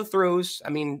make all the throws.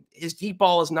 I mean, his deep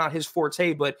ball is not his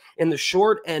forte, but in the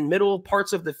short and middle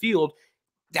parts of the field,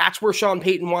 that's where Sean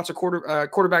Payton wants a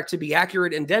quarterback to be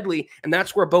accurate and deadly, and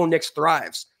that's where Bo Nix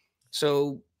thrives.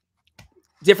 So,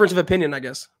 difference of opinion, I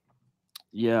guess.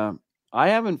 Yeah, I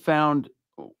haven't found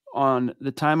on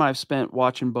the time I've spent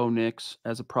watching Bo Nix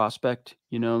as a prospect,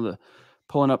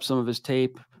 pulling up some of his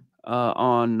tape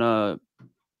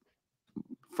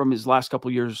from his last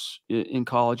couple years in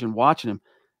college and watching him,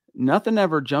 nothing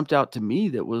ever jumped out to me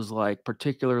that was like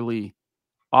particularly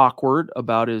awkward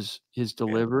about his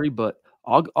delivery. But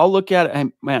I'll look at it.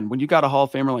 And man, when you got a Hall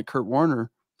of Famer like Kurt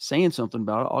Warner saying something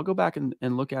about it, I'll go back and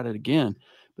look at it again.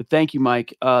 But thank you,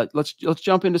 Mike. Let's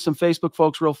jump into some Facebook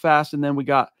folks real fast, and then we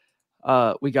got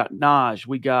Naj,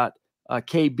 we got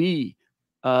KB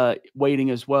waiting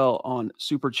as well on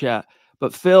Super Chat.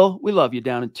 But Phil, we love you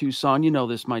down in Tucson. You know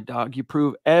this, my dog. You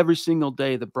prove every single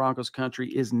day that Broncos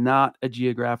country is not a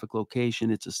geographic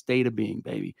location. It's a state of being,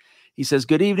 baby. He says,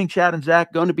 good evening, Chad and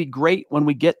Zach. Going to be great when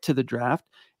we get to the draft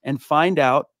and find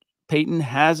out Peyton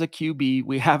has a QB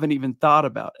we haven't even thought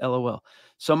about. LOL.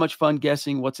 So much fun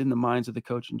guessing what's in the minds of the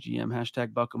coach and GM.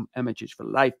 Hashtag Buckham MHH for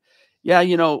life.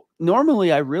 Yeah,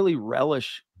 normally I really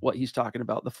relish what he's talking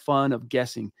about, the fun of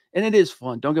guessing. And it is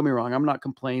fun. Don't get me wrong. I'm not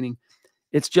complaining.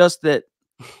 It's just that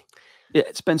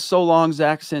it's been so long,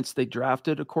 Zach, since they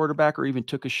drafted a quarterback or even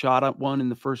took a shot at one in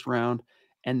the first round.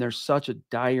 And there's such a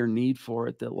dire need for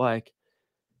it that, like,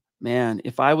 man,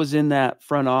 if I was in that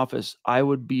front office, I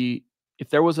would be, if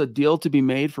there was a deal to be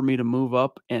made for me to move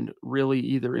up and really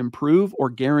either improve or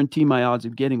guarantee my odds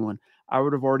of getting one, I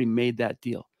would have already made that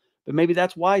deal. But maybe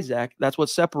that's why, Zach, that's what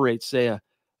separates, say, a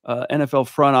NFL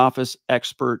front office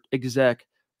expert exec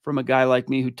from a guy like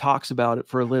me who talks about it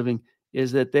for a living,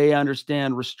 is that they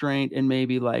understand restraint and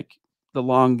maybe like the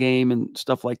long game and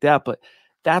stuff like that. But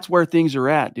that's where things are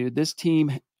at, dude. This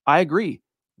team, I agree,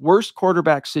 worst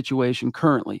quarterback situation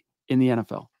currently in the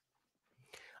NFL.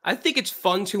 I think it's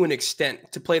fun to an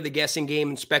extent to play the guessing game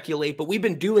and speculate, but we've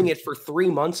been doing it for 3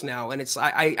 months now. And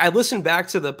I listen back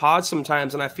to the pod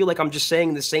sometimes and I feel like I'm just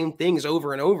saying the same things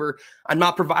over and over. I'm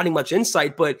not providing much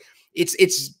insight, but it's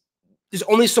there's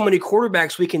only so many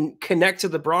quarterbacks we can connect to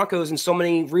the Broncos and so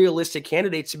many realistic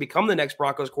candidates to become the next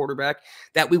Broncos quarterback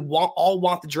that we all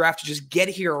want the draft to just get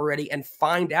here already and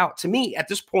find out. To me, at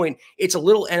this point, it's a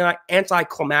little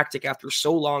anticlimactic after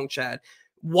so long, Chad,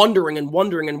 wondering and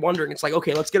wondering and wondering. It's like,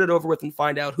 okay, let's get it over with and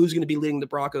find out who's going to be leading the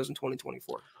Broncos in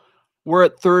 2024. We're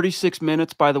at 36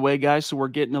 minutes, by the way, guys. So we're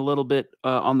getting a little bit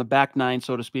on the back nine,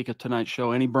 so to speak, of tonight's show.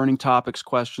 Any burning topics,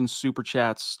 questions, super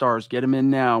chats, stars, get them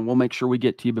in now. We'll make sure we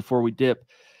get to you before we dip.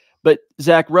 But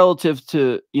Zach, relative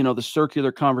to, the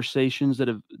circular conversations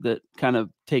that kind of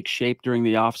take shape during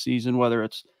the off season, whether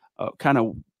it's a kind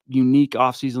of unique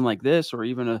off season like this or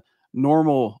even a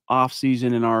normal off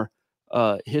season in our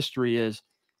history, is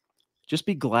just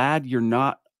be glad you're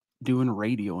not doing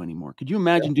radio anymore. Could you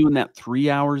imagine doing that 3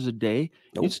 hours a day?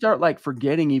 Nope. You'd start like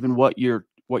forgetting even what your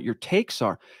takes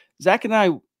are. Zach and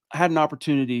I had an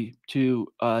opportunity to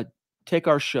take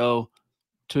our show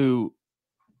to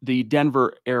the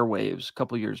Denver airwaves a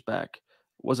couple years back.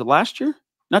 Was it last year?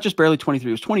 Not just barely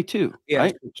 23, it was 22, Yeah,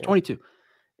 right? It was 22.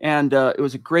 And it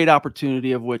was a great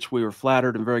opportunity of which we were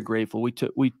flattered and very grateful. We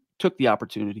took the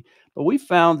opportunity, but we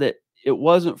found that it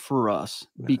wasn't for us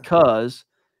because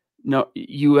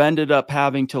you ended up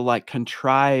having to like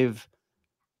contrive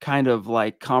kind of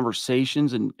like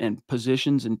conversations and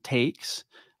positions and takes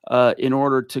in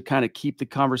order to kind of keep the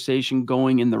conversation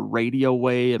going in the radio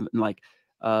way and like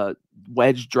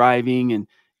wedge driving and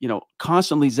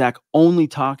constantly, Zach, only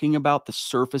talking about the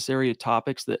surface area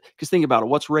topics because think about it,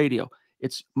 what's radio?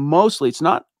 It's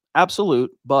not absolute,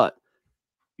 but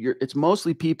it's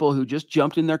mostly people who just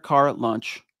jumped in their car at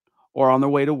lunch or on their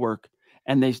way to work,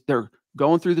 and they're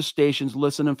going through the stations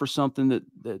listening for something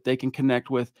that they can connect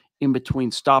with in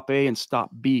between stop A and stop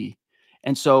B.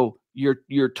 And so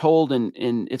you're told, and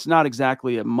it's not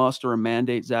exactly a must or a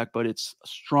mandate, Zach, but it's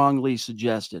strongly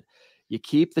suggested. You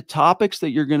keep the topics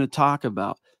that you're going to talk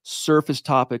about, surface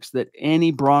topics that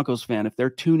any Broncos fan, if they're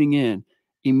tuning in,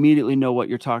 immediately know what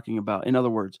you're talking about. In other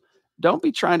words, don't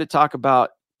be trying to talk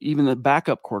about even the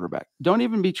backup quarterback. Don't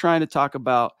even be trying to talk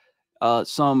about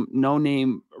some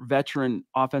no-name veteran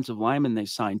offensive lineman they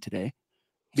signed today,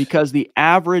 because the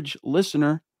average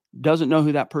listener doesn't know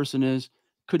who that person is,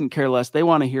 couldn't care less. They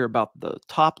want to hear about the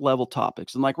top-level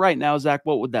topics. And like right now, Zach,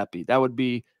 what would that be? That would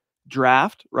be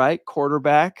draft, right?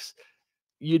 Quarterbacks.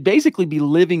 You'd basically be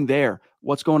living there.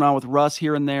 What's going on with Russ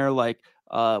here and there? Like,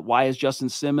 why is Justin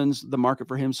Simmons, the market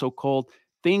for him, so cold?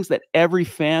 Things that every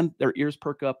fan, their ears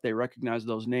perk up. They recognize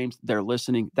those names. They're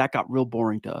listening. That got real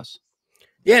boring to us.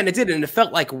 Yeah, and it did, and it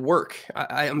felt like work.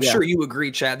 I'm sure you agree,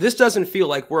 Chad. This doesn't feel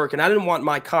like work, and I didn't want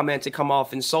my comment to come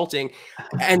off insulting.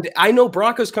 And I know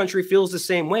Broncos country feels the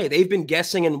same way. They've been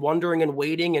guessing and wondering and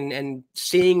waiting and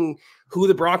seeing who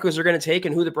the Broncos are going to take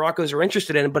and who the Broncos are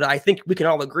interested in. But I think we can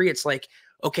all agree it's like,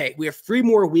 okay, we have 3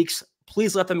 more weeks.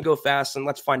 Please let them go fast, and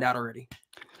let's find out already.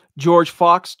 George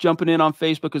Fox jumping in on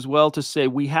Facebook as well to say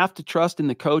we have to trust in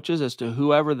the coaches as to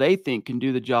whoever they think can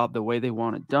do the job the way they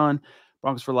want it done.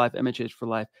 Broncos for life, MHH for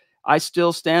life. I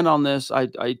still stand on this. I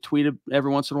tweeted every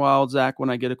once in a while, Zach,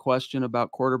 when I get a question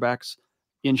about quarterbacks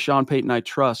in Sean Payton, I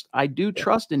trust. I do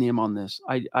trust in him on this.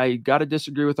 I got to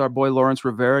disagree with our boy Lawrence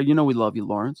Rivera. We love you,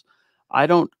 Lawrence. I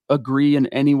don't agree in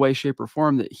any way, shape, or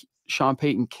form that Sean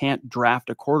Payton can't draft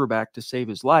a quarterback to save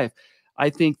his life. I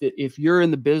think that if you're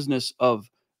in the business of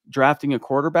drafting a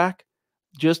quarterback,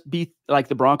 just be like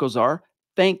the Broncos are.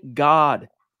 Thank God.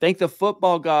 Thank the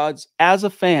football gods as a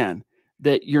fan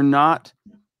that you're not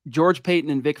George Payton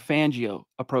and Vic Fangio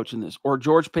approaching this, or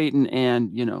George Payton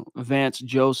and, Vance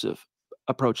Joseph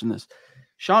approaching this.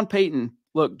 Sean Payton,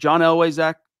 look, John Elway,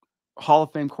 Zach, Hall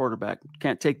of Fame quarterback.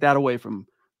 Can't take that away from him.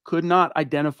 could not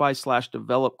identify /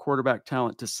 develop quarterback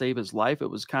talent to save his life. It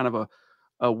was kind of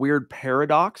a weird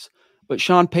paradox. But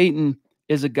Sean Payton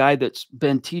is a guy that's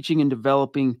been teaching and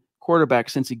developing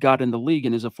quarterbacks since he got in the league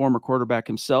and is a former quarterback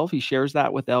himself. He shares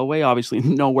that with Elway, obviously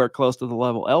nowhere close to the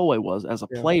level Elway was as a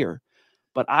player.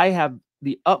 But I have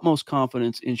the utmost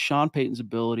confidence in Sean Payton's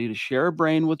ability to share a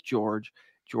brain with George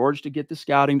to get the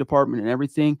scouting department and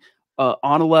everything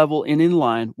on a level and in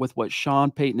line with what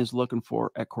Sean Payton is looking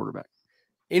for at quarterback.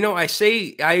 You know, I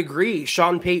agree.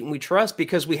 Sean Payton, we trust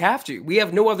because we have to. We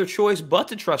have no other choice but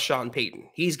to trust Sean Payton.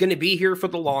 He's going to be here for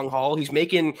the long haul. He's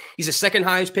a second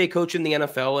highest paid coach in the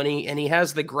NFL, and he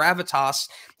has the gravitas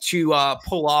to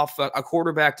pull off a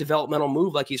quarterback developmental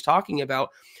move like he's talking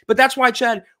about. But that's why,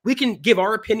 Chad, we can give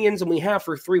our opinions, and we have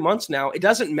for 3 months now. It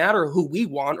doesn't matter who we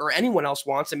want or anyone else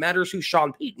wants. It matters who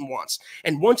Sean Payton wants.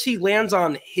 And once he lands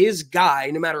on his guy,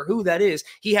 no matter who that is,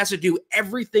 he has to do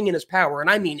everything in his power, and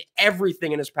I mean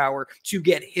everything in his power, to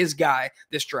get his guy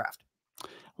this draft.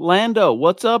 Lando,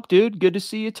 what's up, dude? Good to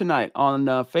see you tonight on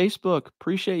Facebook.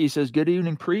 Appreciate you. He says, good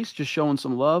evening, priest. Just showing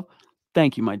some love.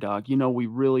 Thank you, my dog. You know, we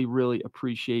really, really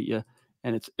appreciate you.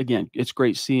 And it's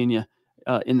great seeing you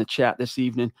in the chat this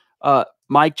evening.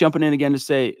 Mike jumping in again to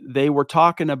say they were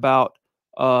talking about,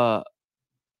 well,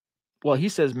 he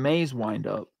says May's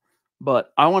windup,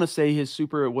 but I want to say his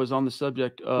super was on the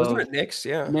subject of. Wasn't it Knicks?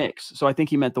 Yeah. Knicks. So I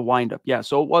think he meant the windup. Yeah.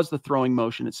 So it was the throwing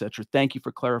motion, etc. Thank you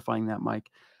for clarifying that, Mike.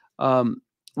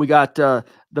 We got the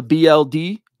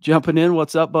BLD jumping in.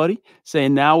 What's up, buddy?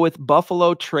 Saying, now with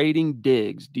Buffalo trading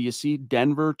Diggs, do you see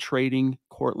Denver trading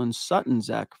Courtland Sutton,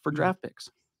 Zach, for draft picks?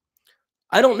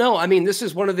 I don't know. I mean, this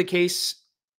is one of the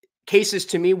cases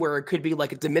to me where it could be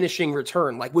like a diminishing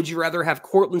return. Like, would you rather have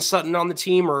Courtland Sutton on the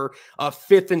team or a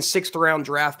 5th and 6th round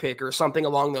draft pick or something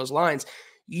along those lines?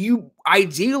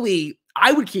 Ideally,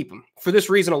 I would keep him for this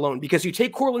reason alone, because you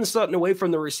take Courtland Sutton away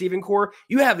from the receiving core,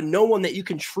 you have no one that you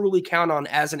can truly count on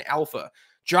as an alpha.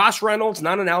 Josh Reynolds,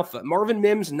 not an alpha. Marvin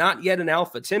Mims, not yet an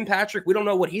alpha. Tim Patrick, we don't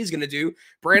know what he's going to do.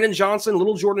 Brandon Johnson,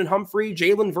 Little Jordan Humphrey,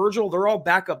 Jalen Virgil, they're all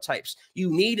backup types. You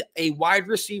need a wide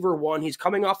receiver one. He's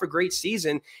coming off a great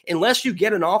season. Unless you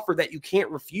get an offer that you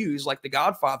can't refuse, like the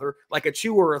Godfather, like a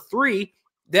 2 or a 3,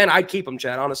 then I'd keep him,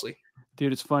 Chad, honestly.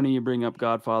 Dude, it's funny you bring up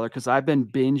Godfather because I've been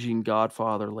binging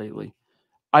Godfather lately.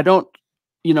 I don't,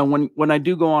 when I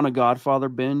do go on a Godfather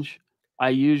binge, I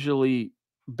usually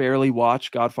barely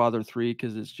watch Godfather 3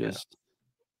 because it's just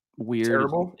weird.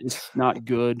 Terrible. It's not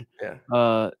good.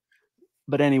 Yeah.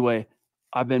 But anyway,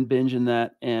 I've been binging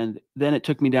that, and then it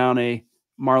took me down a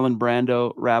Marlon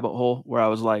Brando rabbit hole where I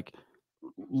was like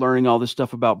learning all this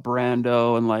stuff about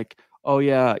Brando and like, oh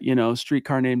yeah,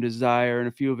 Streetcar Named Desire and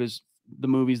a few of the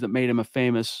movies that made him a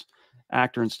famous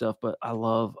actor and stuff. But I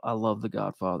love The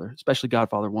Godfather, especially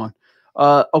Godfather 1.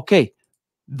 Okay.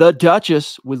 The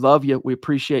Duchess, we love you. We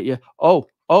appreciate you. Oh,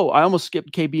 I almost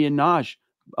skipped KB and Naj.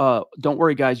 Don't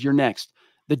worry, guys. You're next.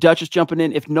 The Duchess jumping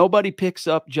in. If nobody picks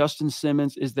up Justin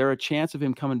Simmons, is there a chance of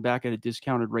him coming back at a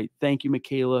discounted rate? Thank you,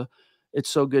 Michaela. It's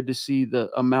so good to see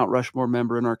a Mount Rushmore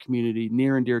member in our community,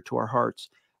 near and dear to our hearts.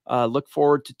 Look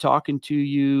forward to talking to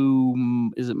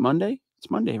you. Is it Monday? It's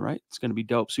Monday, right? It's going to be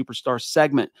dope. Superstar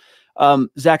segment.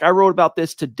 Zach, I wrote about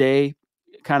this today,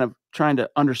 kind of trying to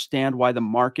understand why the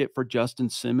market for Justin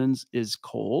Simmons is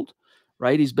cold,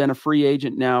 right? He's been a free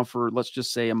agent now for, let's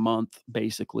just say, a month,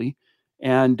 basically.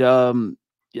 And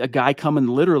a guy coming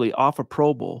literally off a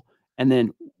Pro Bowl and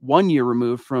then 1 year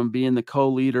removed from being the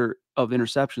co-leader of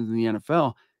interceptions in the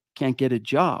NFL can't get a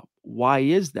job. Why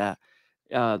is that?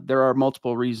 There are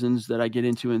multiple reasons that I get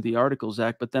into in the article,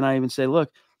 Zach, but then I even say,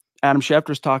 look, Adam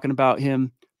Schefter's talking about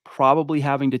him probably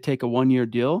having to take a 1-year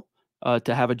deal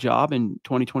to have a job in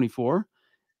 2024.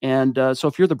 And so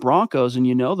if you're the Broncos and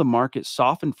the market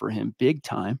softened for him big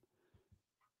time,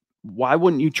 why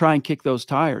wouldn't you try and kick those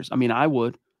tires? I mean, I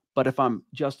would. But if I'm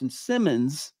Justin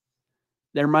Simmons,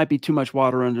 there might be too much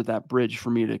water under that bridge for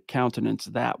me to countenance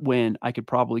that when I could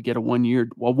probably get a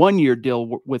 1-year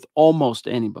deal with almost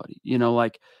anybody,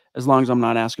 like as long as I'm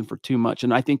not asking for too much.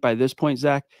 And I think by this point,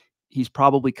 Zach, he's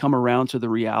probably come around to the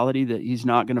reality that he's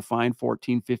not going to find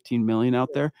 14, 15 million out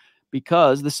there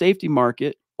because the safety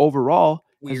market overall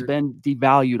has been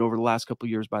devalued over the last couple of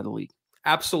years by the league.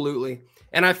 Absolutely.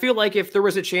 And I feel like if there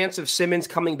was a chance of Simmons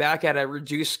coming back at a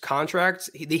reduced contract,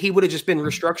 he would have just been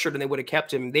restructured and they would have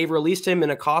kept him. They've released him in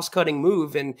a cost-cutting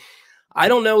move. And I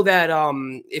don't know that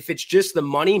if it's just the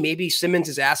money, maybe Simmons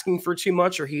is asking for too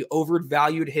much or he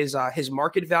overvalued his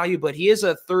market value, but he is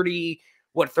a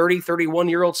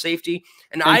 31-year-old safety.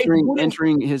 And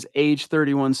entering his age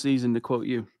 31 season, to quote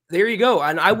you. There you go.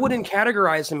 And I wouldn't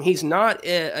categorize him. He's not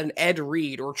an Ed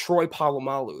Reed or Troy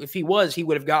Polamalu. If he was, he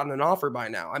would have gotten an offer by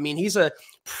now. I mean, he's a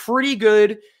pretty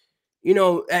good,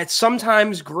 at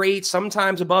sometimes great,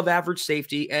 sometimes above average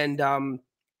safety. And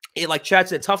like Chad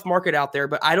said, tough market out there,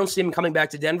 but I don't see him coming back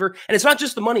to Denver. And it's not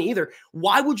just the money either.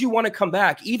 Why would you want to come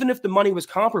back, even if the money was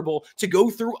comparable, to go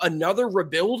through another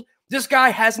rebuild? This guy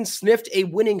hasn't sniffed a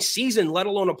winning season, let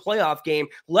alone a playoff game.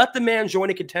 Let the man join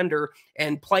a contender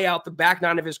and play out the back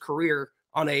nine of his career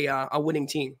on a winning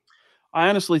team. I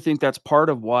honestly think that's part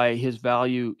of why his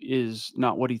value is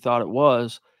not what he thought it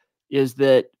was, is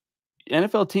that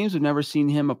NFL teams have never seen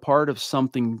him a part of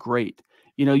something great.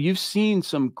 You've seen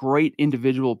some great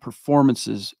individual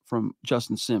performances from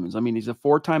Justin Simmons. I mean, he's a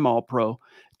 4-time All-Pro,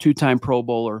 2-time Pro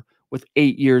Bowler with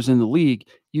 8 years in the league.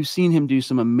 You've seen him do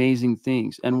some amazing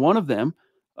things. And one of them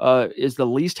is the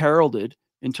least heralded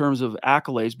in terms of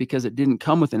accolades because it didn't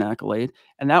come with an accolade.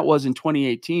 And that was in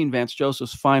 2018, Vance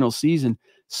Joseph's final season,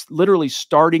 literally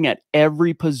starting at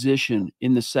every position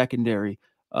in the secondary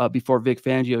before Vic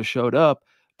Fangio showed up.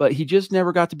 But he just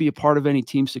never got to be a part of any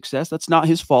team success. That's not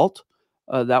his fault.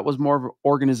 That was more of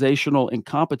organizational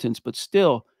incompetence, but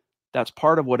still, that's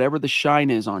part of whatever the shine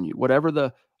is on you, whatever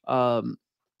the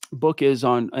book is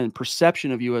on and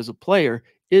perception of you as a player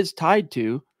is tied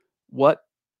to what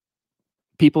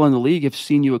people in the league have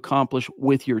seen you accomplish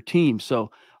with your team.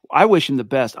 So I wish him the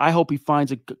best. I hope he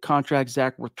finds a contract,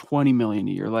 Zach, worth $20 million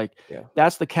a year. Like,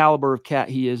 that's the caliber of cat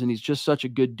he is, and he's just such a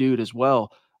good dude as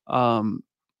well.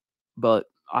 But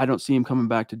I don't see him coming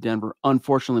back to Denver,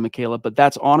 unfortunately, Michaela. But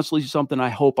that's honestly something I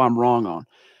hope I'm wrong on.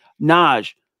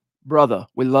 Naj, brother,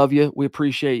 we love you. We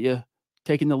appreciate you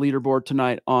taking the leaderboard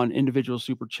tonight on individual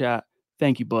super chat.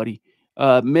 Thank you, buddy.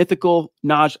 Mythical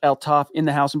Naj Altaf in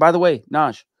the house. And by the way,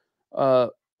 Naj,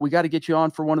 we got to get you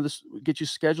on for get you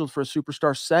scheduled for a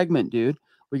superstar segment, dude.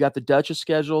 We got the Duchess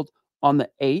scheduled on the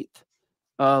 8th.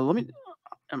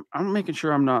 I'm making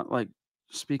sure I'm not like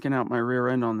speaking out my rear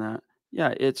end on that.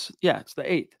 Yeah, it's the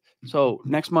 8th. So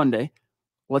next Monday,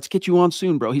 let's get you on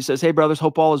soon, bro. He says, hey, brothers,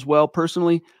 hope all is well.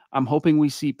 Personally, I'm hoping we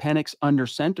see Penix under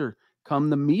center come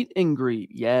the meet and greet.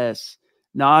 Yes.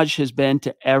 Naj has been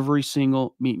to every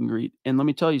single meet and greet. And let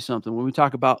me tell you something. When we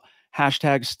talk about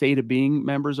hashtag state of being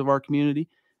members of our community,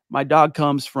 my dog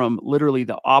comes from literally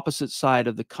the opposite side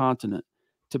of the continent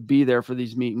to be there for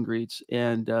these meet and greets.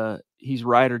 And he's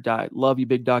ride or die. Love you,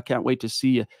 big dog. Can't wait to see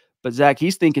you. But Zach,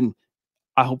 he's thinking,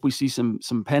 I hope we see some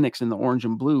Penix in the orange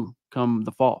and blue come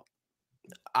the fall.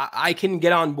 I can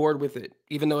get on board with it,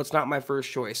 even though it's not my first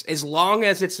choice. As long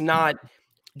as it's not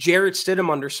Jarrett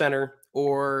Stidham under center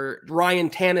or Ryan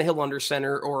Tannehill under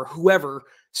center or whoever,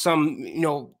 some,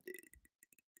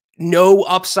 no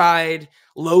upside,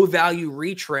 low value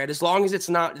retread. As long as it's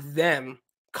not them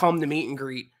come to meet and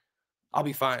greet, I'll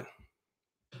be fine.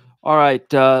 All right.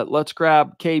 Let's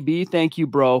grab KB. Thank you,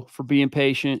 bro, for being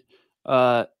patient.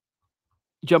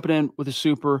 Jumping in with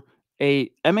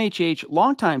a MHH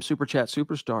longtime super chat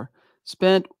superstar,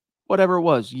 spent whatever it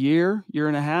was, year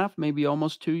and a half, maybe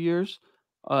almost 2 years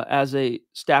as a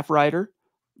staff writer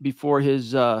before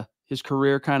his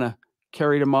career kind of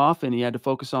carried him off and he had to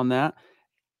focus on that.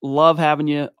 Love having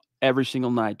you every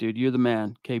single night, dude. You're the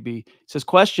man, KB. Says,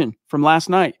 question from last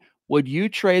night. Would you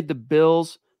trade the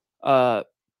Bills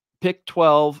pick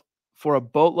 12 for a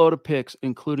boatload of picks,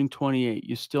 including 28?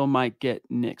 You still might get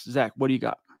Knicks. Zach, what do you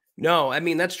got? No, I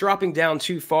mean, that's dropping down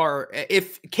too far.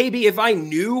 If I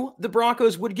knew the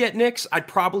Broncos would get Knicks, I'd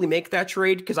probably make that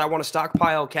trade because I want to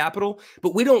stockpile capital,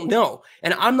 but we don't know.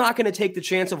 And I'm not going to take the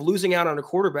chance of losing out on a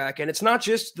quarterback. And it's not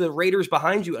just the Raiders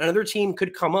behind you. Another team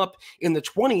could come up in the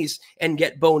 20s and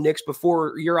get Bo Nix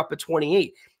before you're up at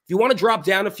 28. If you want to drop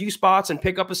down a few spots and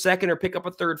pick up a second or pick up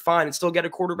a third, fine, and still get a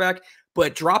quarterback.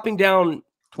 But dropping down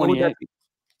 28.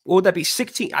 What would that be?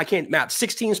 16. I can't map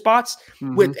 16 spots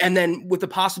and then with the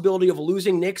possibility of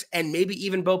losing Knicks and maybe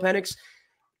even Bo Penix.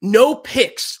 No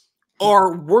picks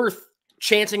are worth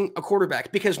chancing a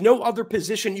quarterback because no other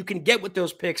position you can get with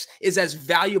those picks is as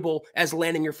valuable as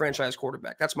landing your franchise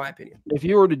quarterback. That's my opinion. If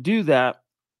you were to do that,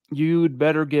 you'd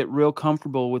better get real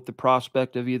comfortable with the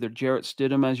prospect of either Jarrett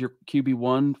Stidham as your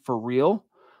QB1 for real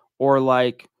or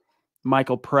like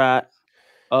Michael Pratt.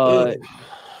 What's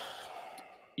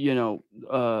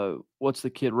the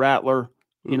kid, Rattler?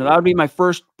 That would be my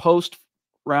first post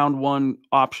round 1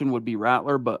 option would be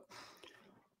Rattler, but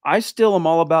I still am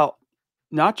all about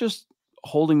not just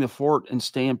holding the fort and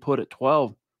staying put at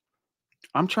 12.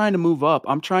 I'm trying to move up.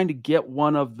 I'm trying to get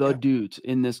one of the dudes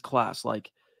in this class. Like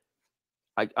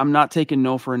I'm not taking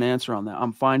no for an answer on that.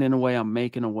 I'm finding a way. I'm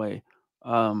making a way.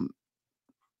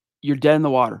 You're dead in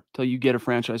the water till you get a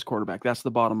franchise quarterback. That's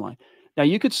the bottom line. Now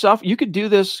you could do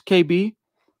this, KB,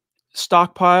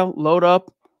 stockpile, load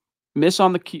up, miss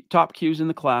on the top Qs in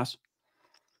the class,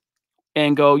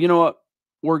 and go, you know what?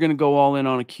 We're going to go all in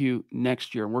on a Q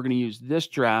next year. We're going to use this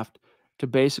draft to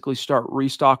basically start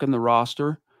restocking the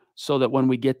roster so that when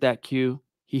we get that Q,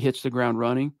 he hits the ground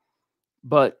running.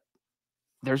 But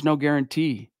there's no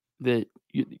guarantee that,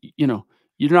 you're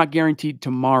not guaranteed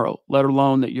tomorrow, let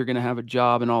alone that you're going to have a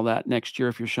job and all that next year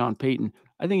if you're Sean Payton.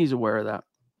 I think he's aware of that.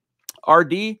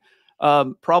 RD,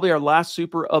 probably our last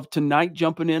super of tonight,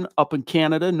 jumping in up in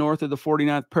Canada, north of the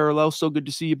 49th parallel. So good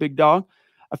to see you, big dog.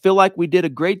 I feel like we did a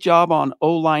great job on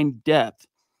O-line depth,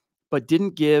 but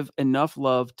didn't give enough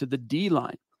love to the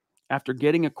D-line. After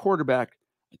getting a quarterback,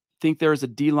 I think there's a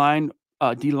D-lineman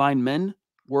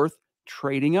worth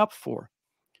trading up for.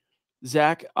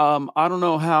 Zach, I don't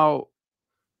know how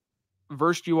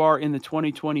versed you are in the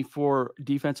 2024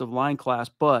 defensive line class,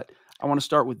 but I want to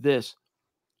start with this.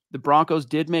 The Broncos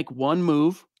did make one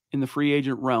move in the free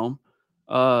agent realm.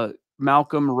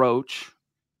 Malcolm Roach,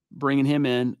 bringing him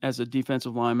in as a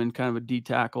defensive lineman, kind of a D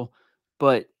tackle,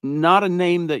 but not a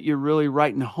name that you're really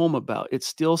writing home about. It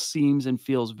still seems and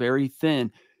feels very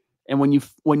thin. And when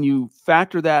you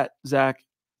factor that, Zach,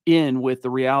 in with the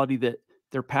reality that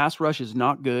their pass rush is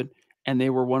not good, and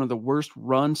they were one of the worst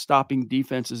run-stopping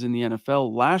defenses in the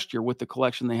NFL last year with the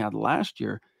collection they had last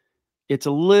year, it's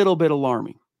a little bit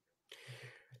alarming.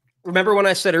 Remember when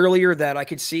I said earlier that I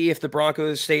could see if the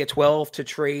Broncos stay at 12 to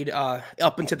trade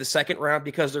up into the second round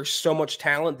because there's so much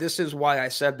talent? This is why I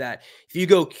said that. If you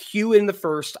go Q in the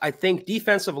first, I think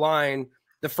defensive line,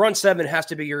 the front seven has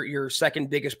to be your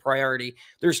second biggest priority.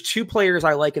 There's two players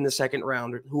I like in the second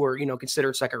round who are,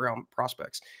 considered second round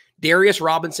prospects. Darius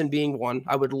Robinson being one.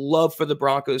 I would love for the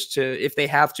Broncos to, if they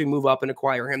have to, move up and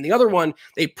acquire him. The other one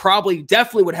they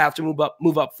definitely would have to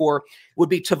move up for would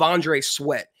be Tavondre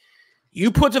Sweat. You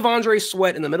put Tavondre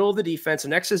Sweat in the middle of the defense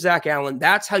next to Zach Allen.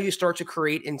 That's how you start to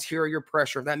create interior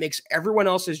pressure. That makes everyone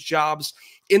else's jobs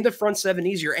in the front seven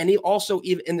easier. And he also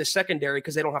even in the secondary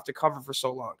because they don't have to cover for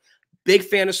so long. Big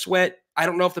fan of Sweat. I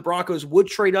don't know if the Broncos would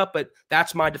trade up, but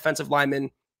that's my defensive lineman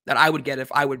that I would get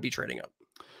if I would be trading up.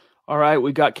 All right,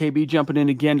 we got KB jumping in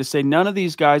again to say none of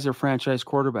these guys are franchise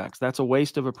quarterbacks. That's a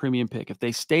waste of a premium pick. If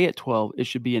they stay at 12, it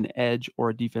should be an edge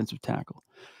or a defensive tackle.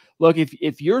 Look,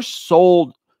 if you're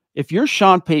sold, if you're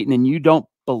Sean Payton and you don't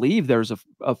believe there's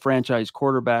a franchise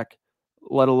quarterback,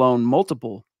 let alone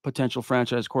multiple potential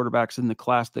franchise quarterbacks in the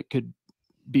class that could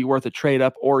be worth a trade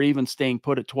up or even staying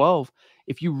put at 12,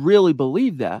 if you really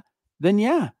believe that, then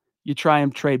yeah, you try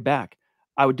and trade back.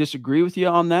 I would disagree with you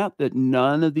on that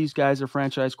none of these guys are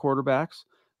franchise quarterbacks.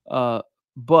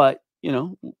 But,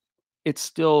 it's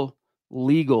still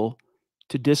legal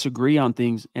to disagree on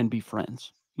things and be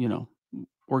friends. We're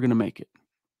going to make it.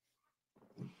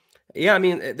 Yeah, I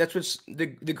mean, that's what's the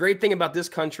great thing about this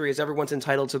country is everyone's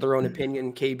entitled to their own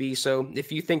opinion, KB. So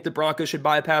if you think the Broncos should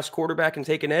bypass quarterback and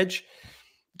take an edge,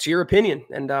 it's your opinion.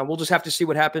 And we'll just have to see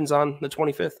what happens on the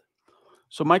 25th.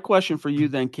 So my question for you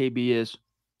then, KB, is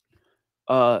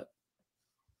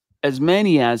as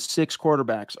many as 6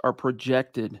 quarterbacks are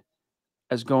projected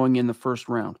as going in the first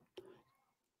round.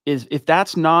 If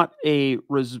that's not a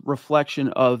reflection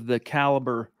of the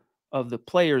caliber of the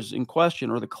players in question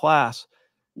or the class,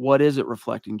 what is it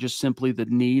reflecting? Just simply the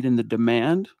need and the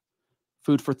demand?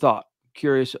 Food for thought.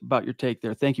 Curious about your take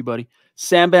there. Thank you, buddy.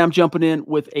 Sam Bam jumping in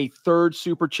with a third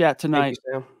super chat tonight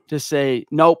to say,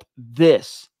 nope,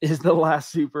 this is the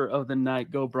last super of the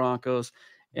night. Go Broncos.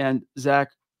 And Zach,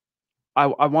 I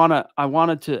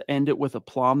wanted to end it with a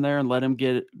plum there and let him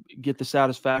get the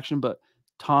satisfaction, but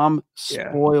Tom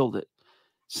spoiled it.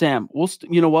 Sam,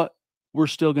 you know what? We're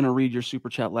still going to read your super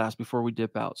chat last before we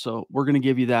dip out. So we're going to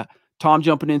give you that. Tom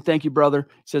jumping in. Thank you, brother.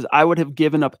 Says, I would have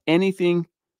given up anything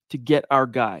to get our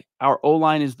guy. Our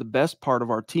O-line is the best part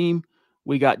of our team.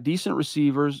 We got decent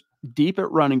receivers, deep at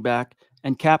running back,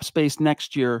 and cap space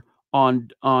next year on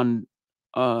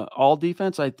all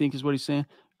defense, I think is what he's saying.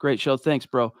 Great show. Thanks,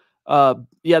 bro.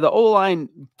 Yeah, the O-line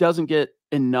doesn't get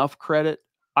enough credit.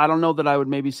 I don't know that I would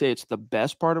maybe say it's the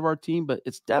best part of our team, but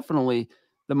it's definitely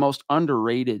the most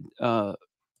underrated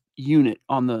unit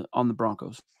on the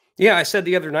Broncos. Yeah, I said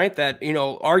the other night that,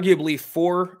 arguably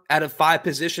 4 out of 5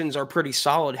 positions are pretty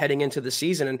solid heading into the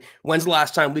season. And when's the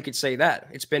last time we could say that?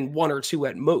 It's been 1 or 2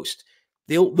 at most.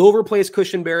 They'll replace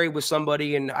Cushionberry with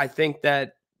somebody, and I think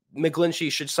that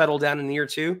McGlinchey should settle down in year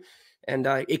 2, and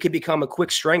it could become a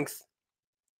quick strength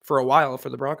for a while for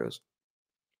the Broncos.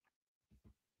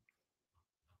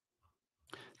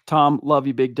 Tom, love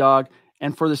you, big dog.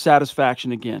 And for the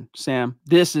satisfaction again, Sam,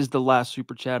 this is the last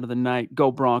super chat of the night.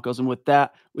 Go Broncos. And with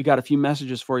that, we got a few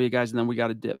messages for you guys, and then we got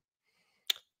to dip.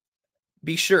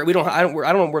 Be sure I don't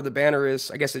know where the banner is.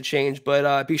 I guess it changed,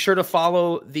 but be sure to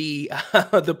follow the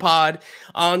the pod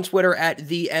on Twitter at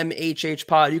the MHH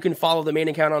Pod. You can follow the main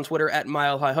account on Twitter at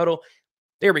Mile High Huddle.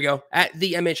 There we go. At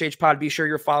the MHH Pod. Be sure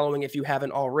you're following if you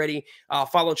haven't already.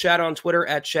 Follow Chad on Twitter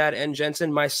at Chad and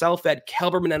Jensen. Myself at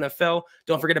Kelberman NFL.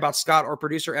 Don't forget about Scott, our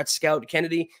producer, at Scout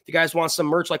Kennedy. If you guys want some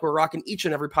merch like we're rocking each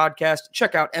and every podcast,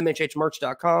 check out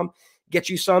mhhmerch.com. Get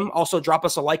you some. Also, drop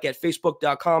us a like at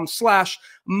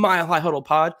facebook.com/Mile High Huddle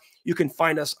Pod. You can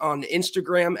find us on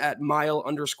Instagram at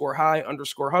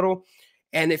mile_high_huddle.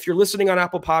 And if you're listening on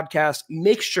Apple Podcasts,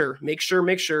 make sure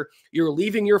you're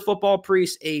leaving your football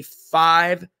priest a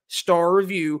 5-star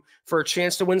review for a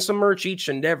chance to win some merch each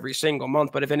and every single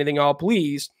month. But if anything, y'all,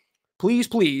 please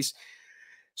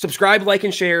subscribe, like,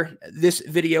 and share this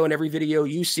video and every video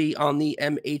you see on the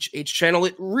MHH channel.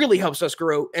 It really helps us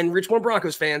grow and reach more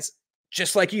Broncos fans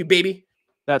just like you, baby.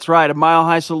 That's right. A mile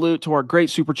high salute to our great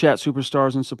Super Chat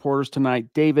superstars and supporters tonight.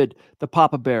 David, the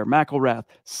Papa Bear, McElrath,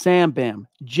 Sam Bam,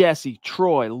 Jesse,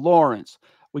 Troy, Lawrence.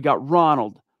 We got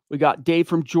Ronald. We got Dave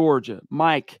from Georgia.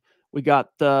 Mike. We got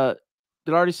did I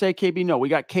already say KB? No, we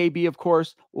got KB, of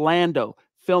course. Lando,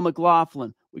 Phil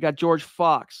McLaughlin. We got George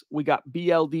Fox. We got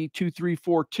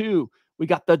BLD2342. We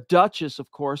got the Duchess, of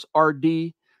course,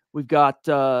 RD. We've got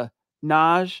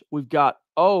Naj. We've got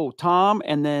Tom,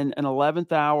 and then an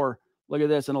 11th hour. Look at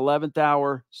this, an 11th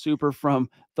hour super from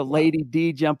the Lady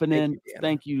D jumping in.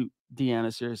 Thank you,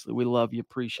 Deanna. Seriously, we love you.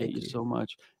 Appreciate you so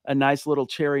much. A nice little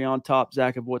cherry on top,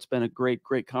 Zach, of what's been a great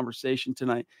conversation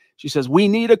tonight. She says, we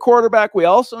need a quarterback. We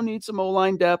also need some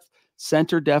O-line depth.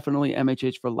 Center, definitely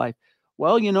MHH for life.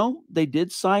 Well, they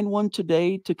did sign one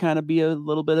today to kind of be a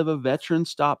little bit of a veteran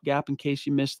stopgap in case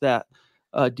you missed that,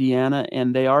 Deanna.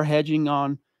 And they are hedging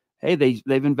on, hey,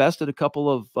 they've invested a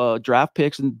couple of draft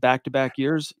picks in back-to-back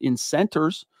years in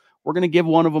centers. We're going to give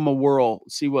one of them a whirl,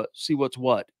 see what's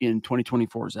what in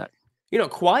 2024, Zach.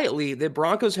 Quietly, the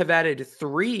Broncos have added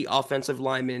 3 offensive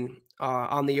linemen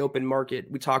on the open market.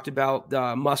 We talked about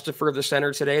Mustipher, the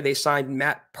center, today. They signed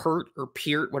Matt Peart,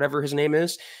 whatever his name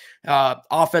is,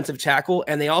 offensive tackle.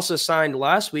 And they also signed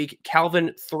last week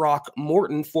Calvin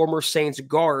Throckmorton, former Saints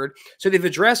guard. So they've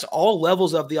addressed all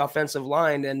levels of the offensive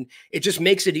line, and it just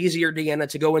makes it easier, Deanna,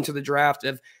 to go into the draft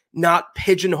of not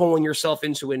pigeonholing yourself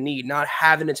into a need, not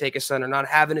having to take a center, not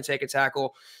having to take a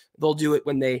tackle. They'll do it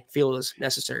when they feel it is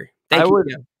necessary.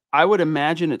 I would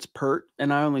imagine it's Pert,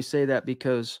 and I only say that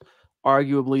because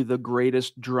arguably the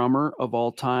greatest drummer of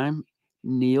all time,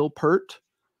 Neil Peart.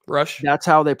 Rush. That's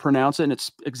how they pronounce it, and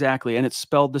it's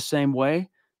spelled the same way.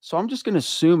 So I'm just going to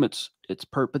assume it's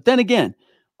Pert. But then again,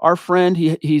 our friend,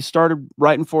 he started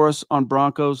writing for us on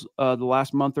Broncos the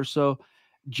last month or so.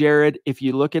 Jared, if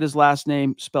you look at his last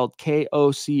name spelled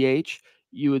Koch,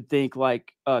 you would think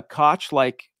like Koch,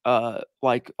 like a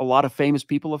lot of famous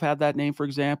people have had that name for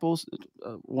examples.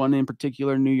 One in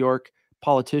particular, New York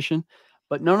politician.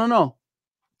 But no.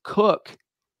 Cook.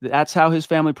 That's how his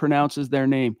family pronounces their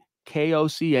name.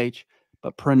 Koch,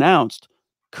 but pronounced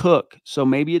Cook. So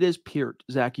maybe it is Peart,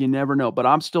 Zach. You never know. But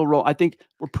I'm still rolling. I think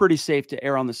we're pretty safe to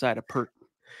err on the side of Peart.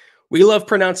 We love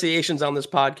pronunciations on this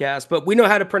podcast, but we know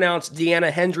how to pronounce Deanna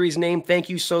Hendry's name. Thank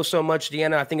you so much,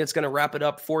 Deanna. I think it's going to wrap it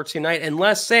up for tonight,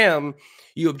 unless, Sam,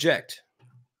 you object.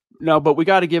 No, but we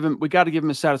got to give him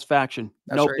his satisfaction.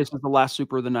 That's right. This is the last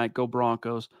super of the night. Go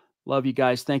Broncos. Love you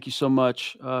guys. Thank you so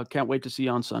much. Can't wait to see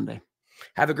you on Sunday.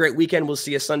 Have a great weekend. We'll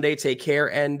see you Sunday. Take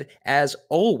care. And as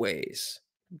always,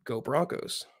 go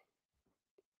Broncos.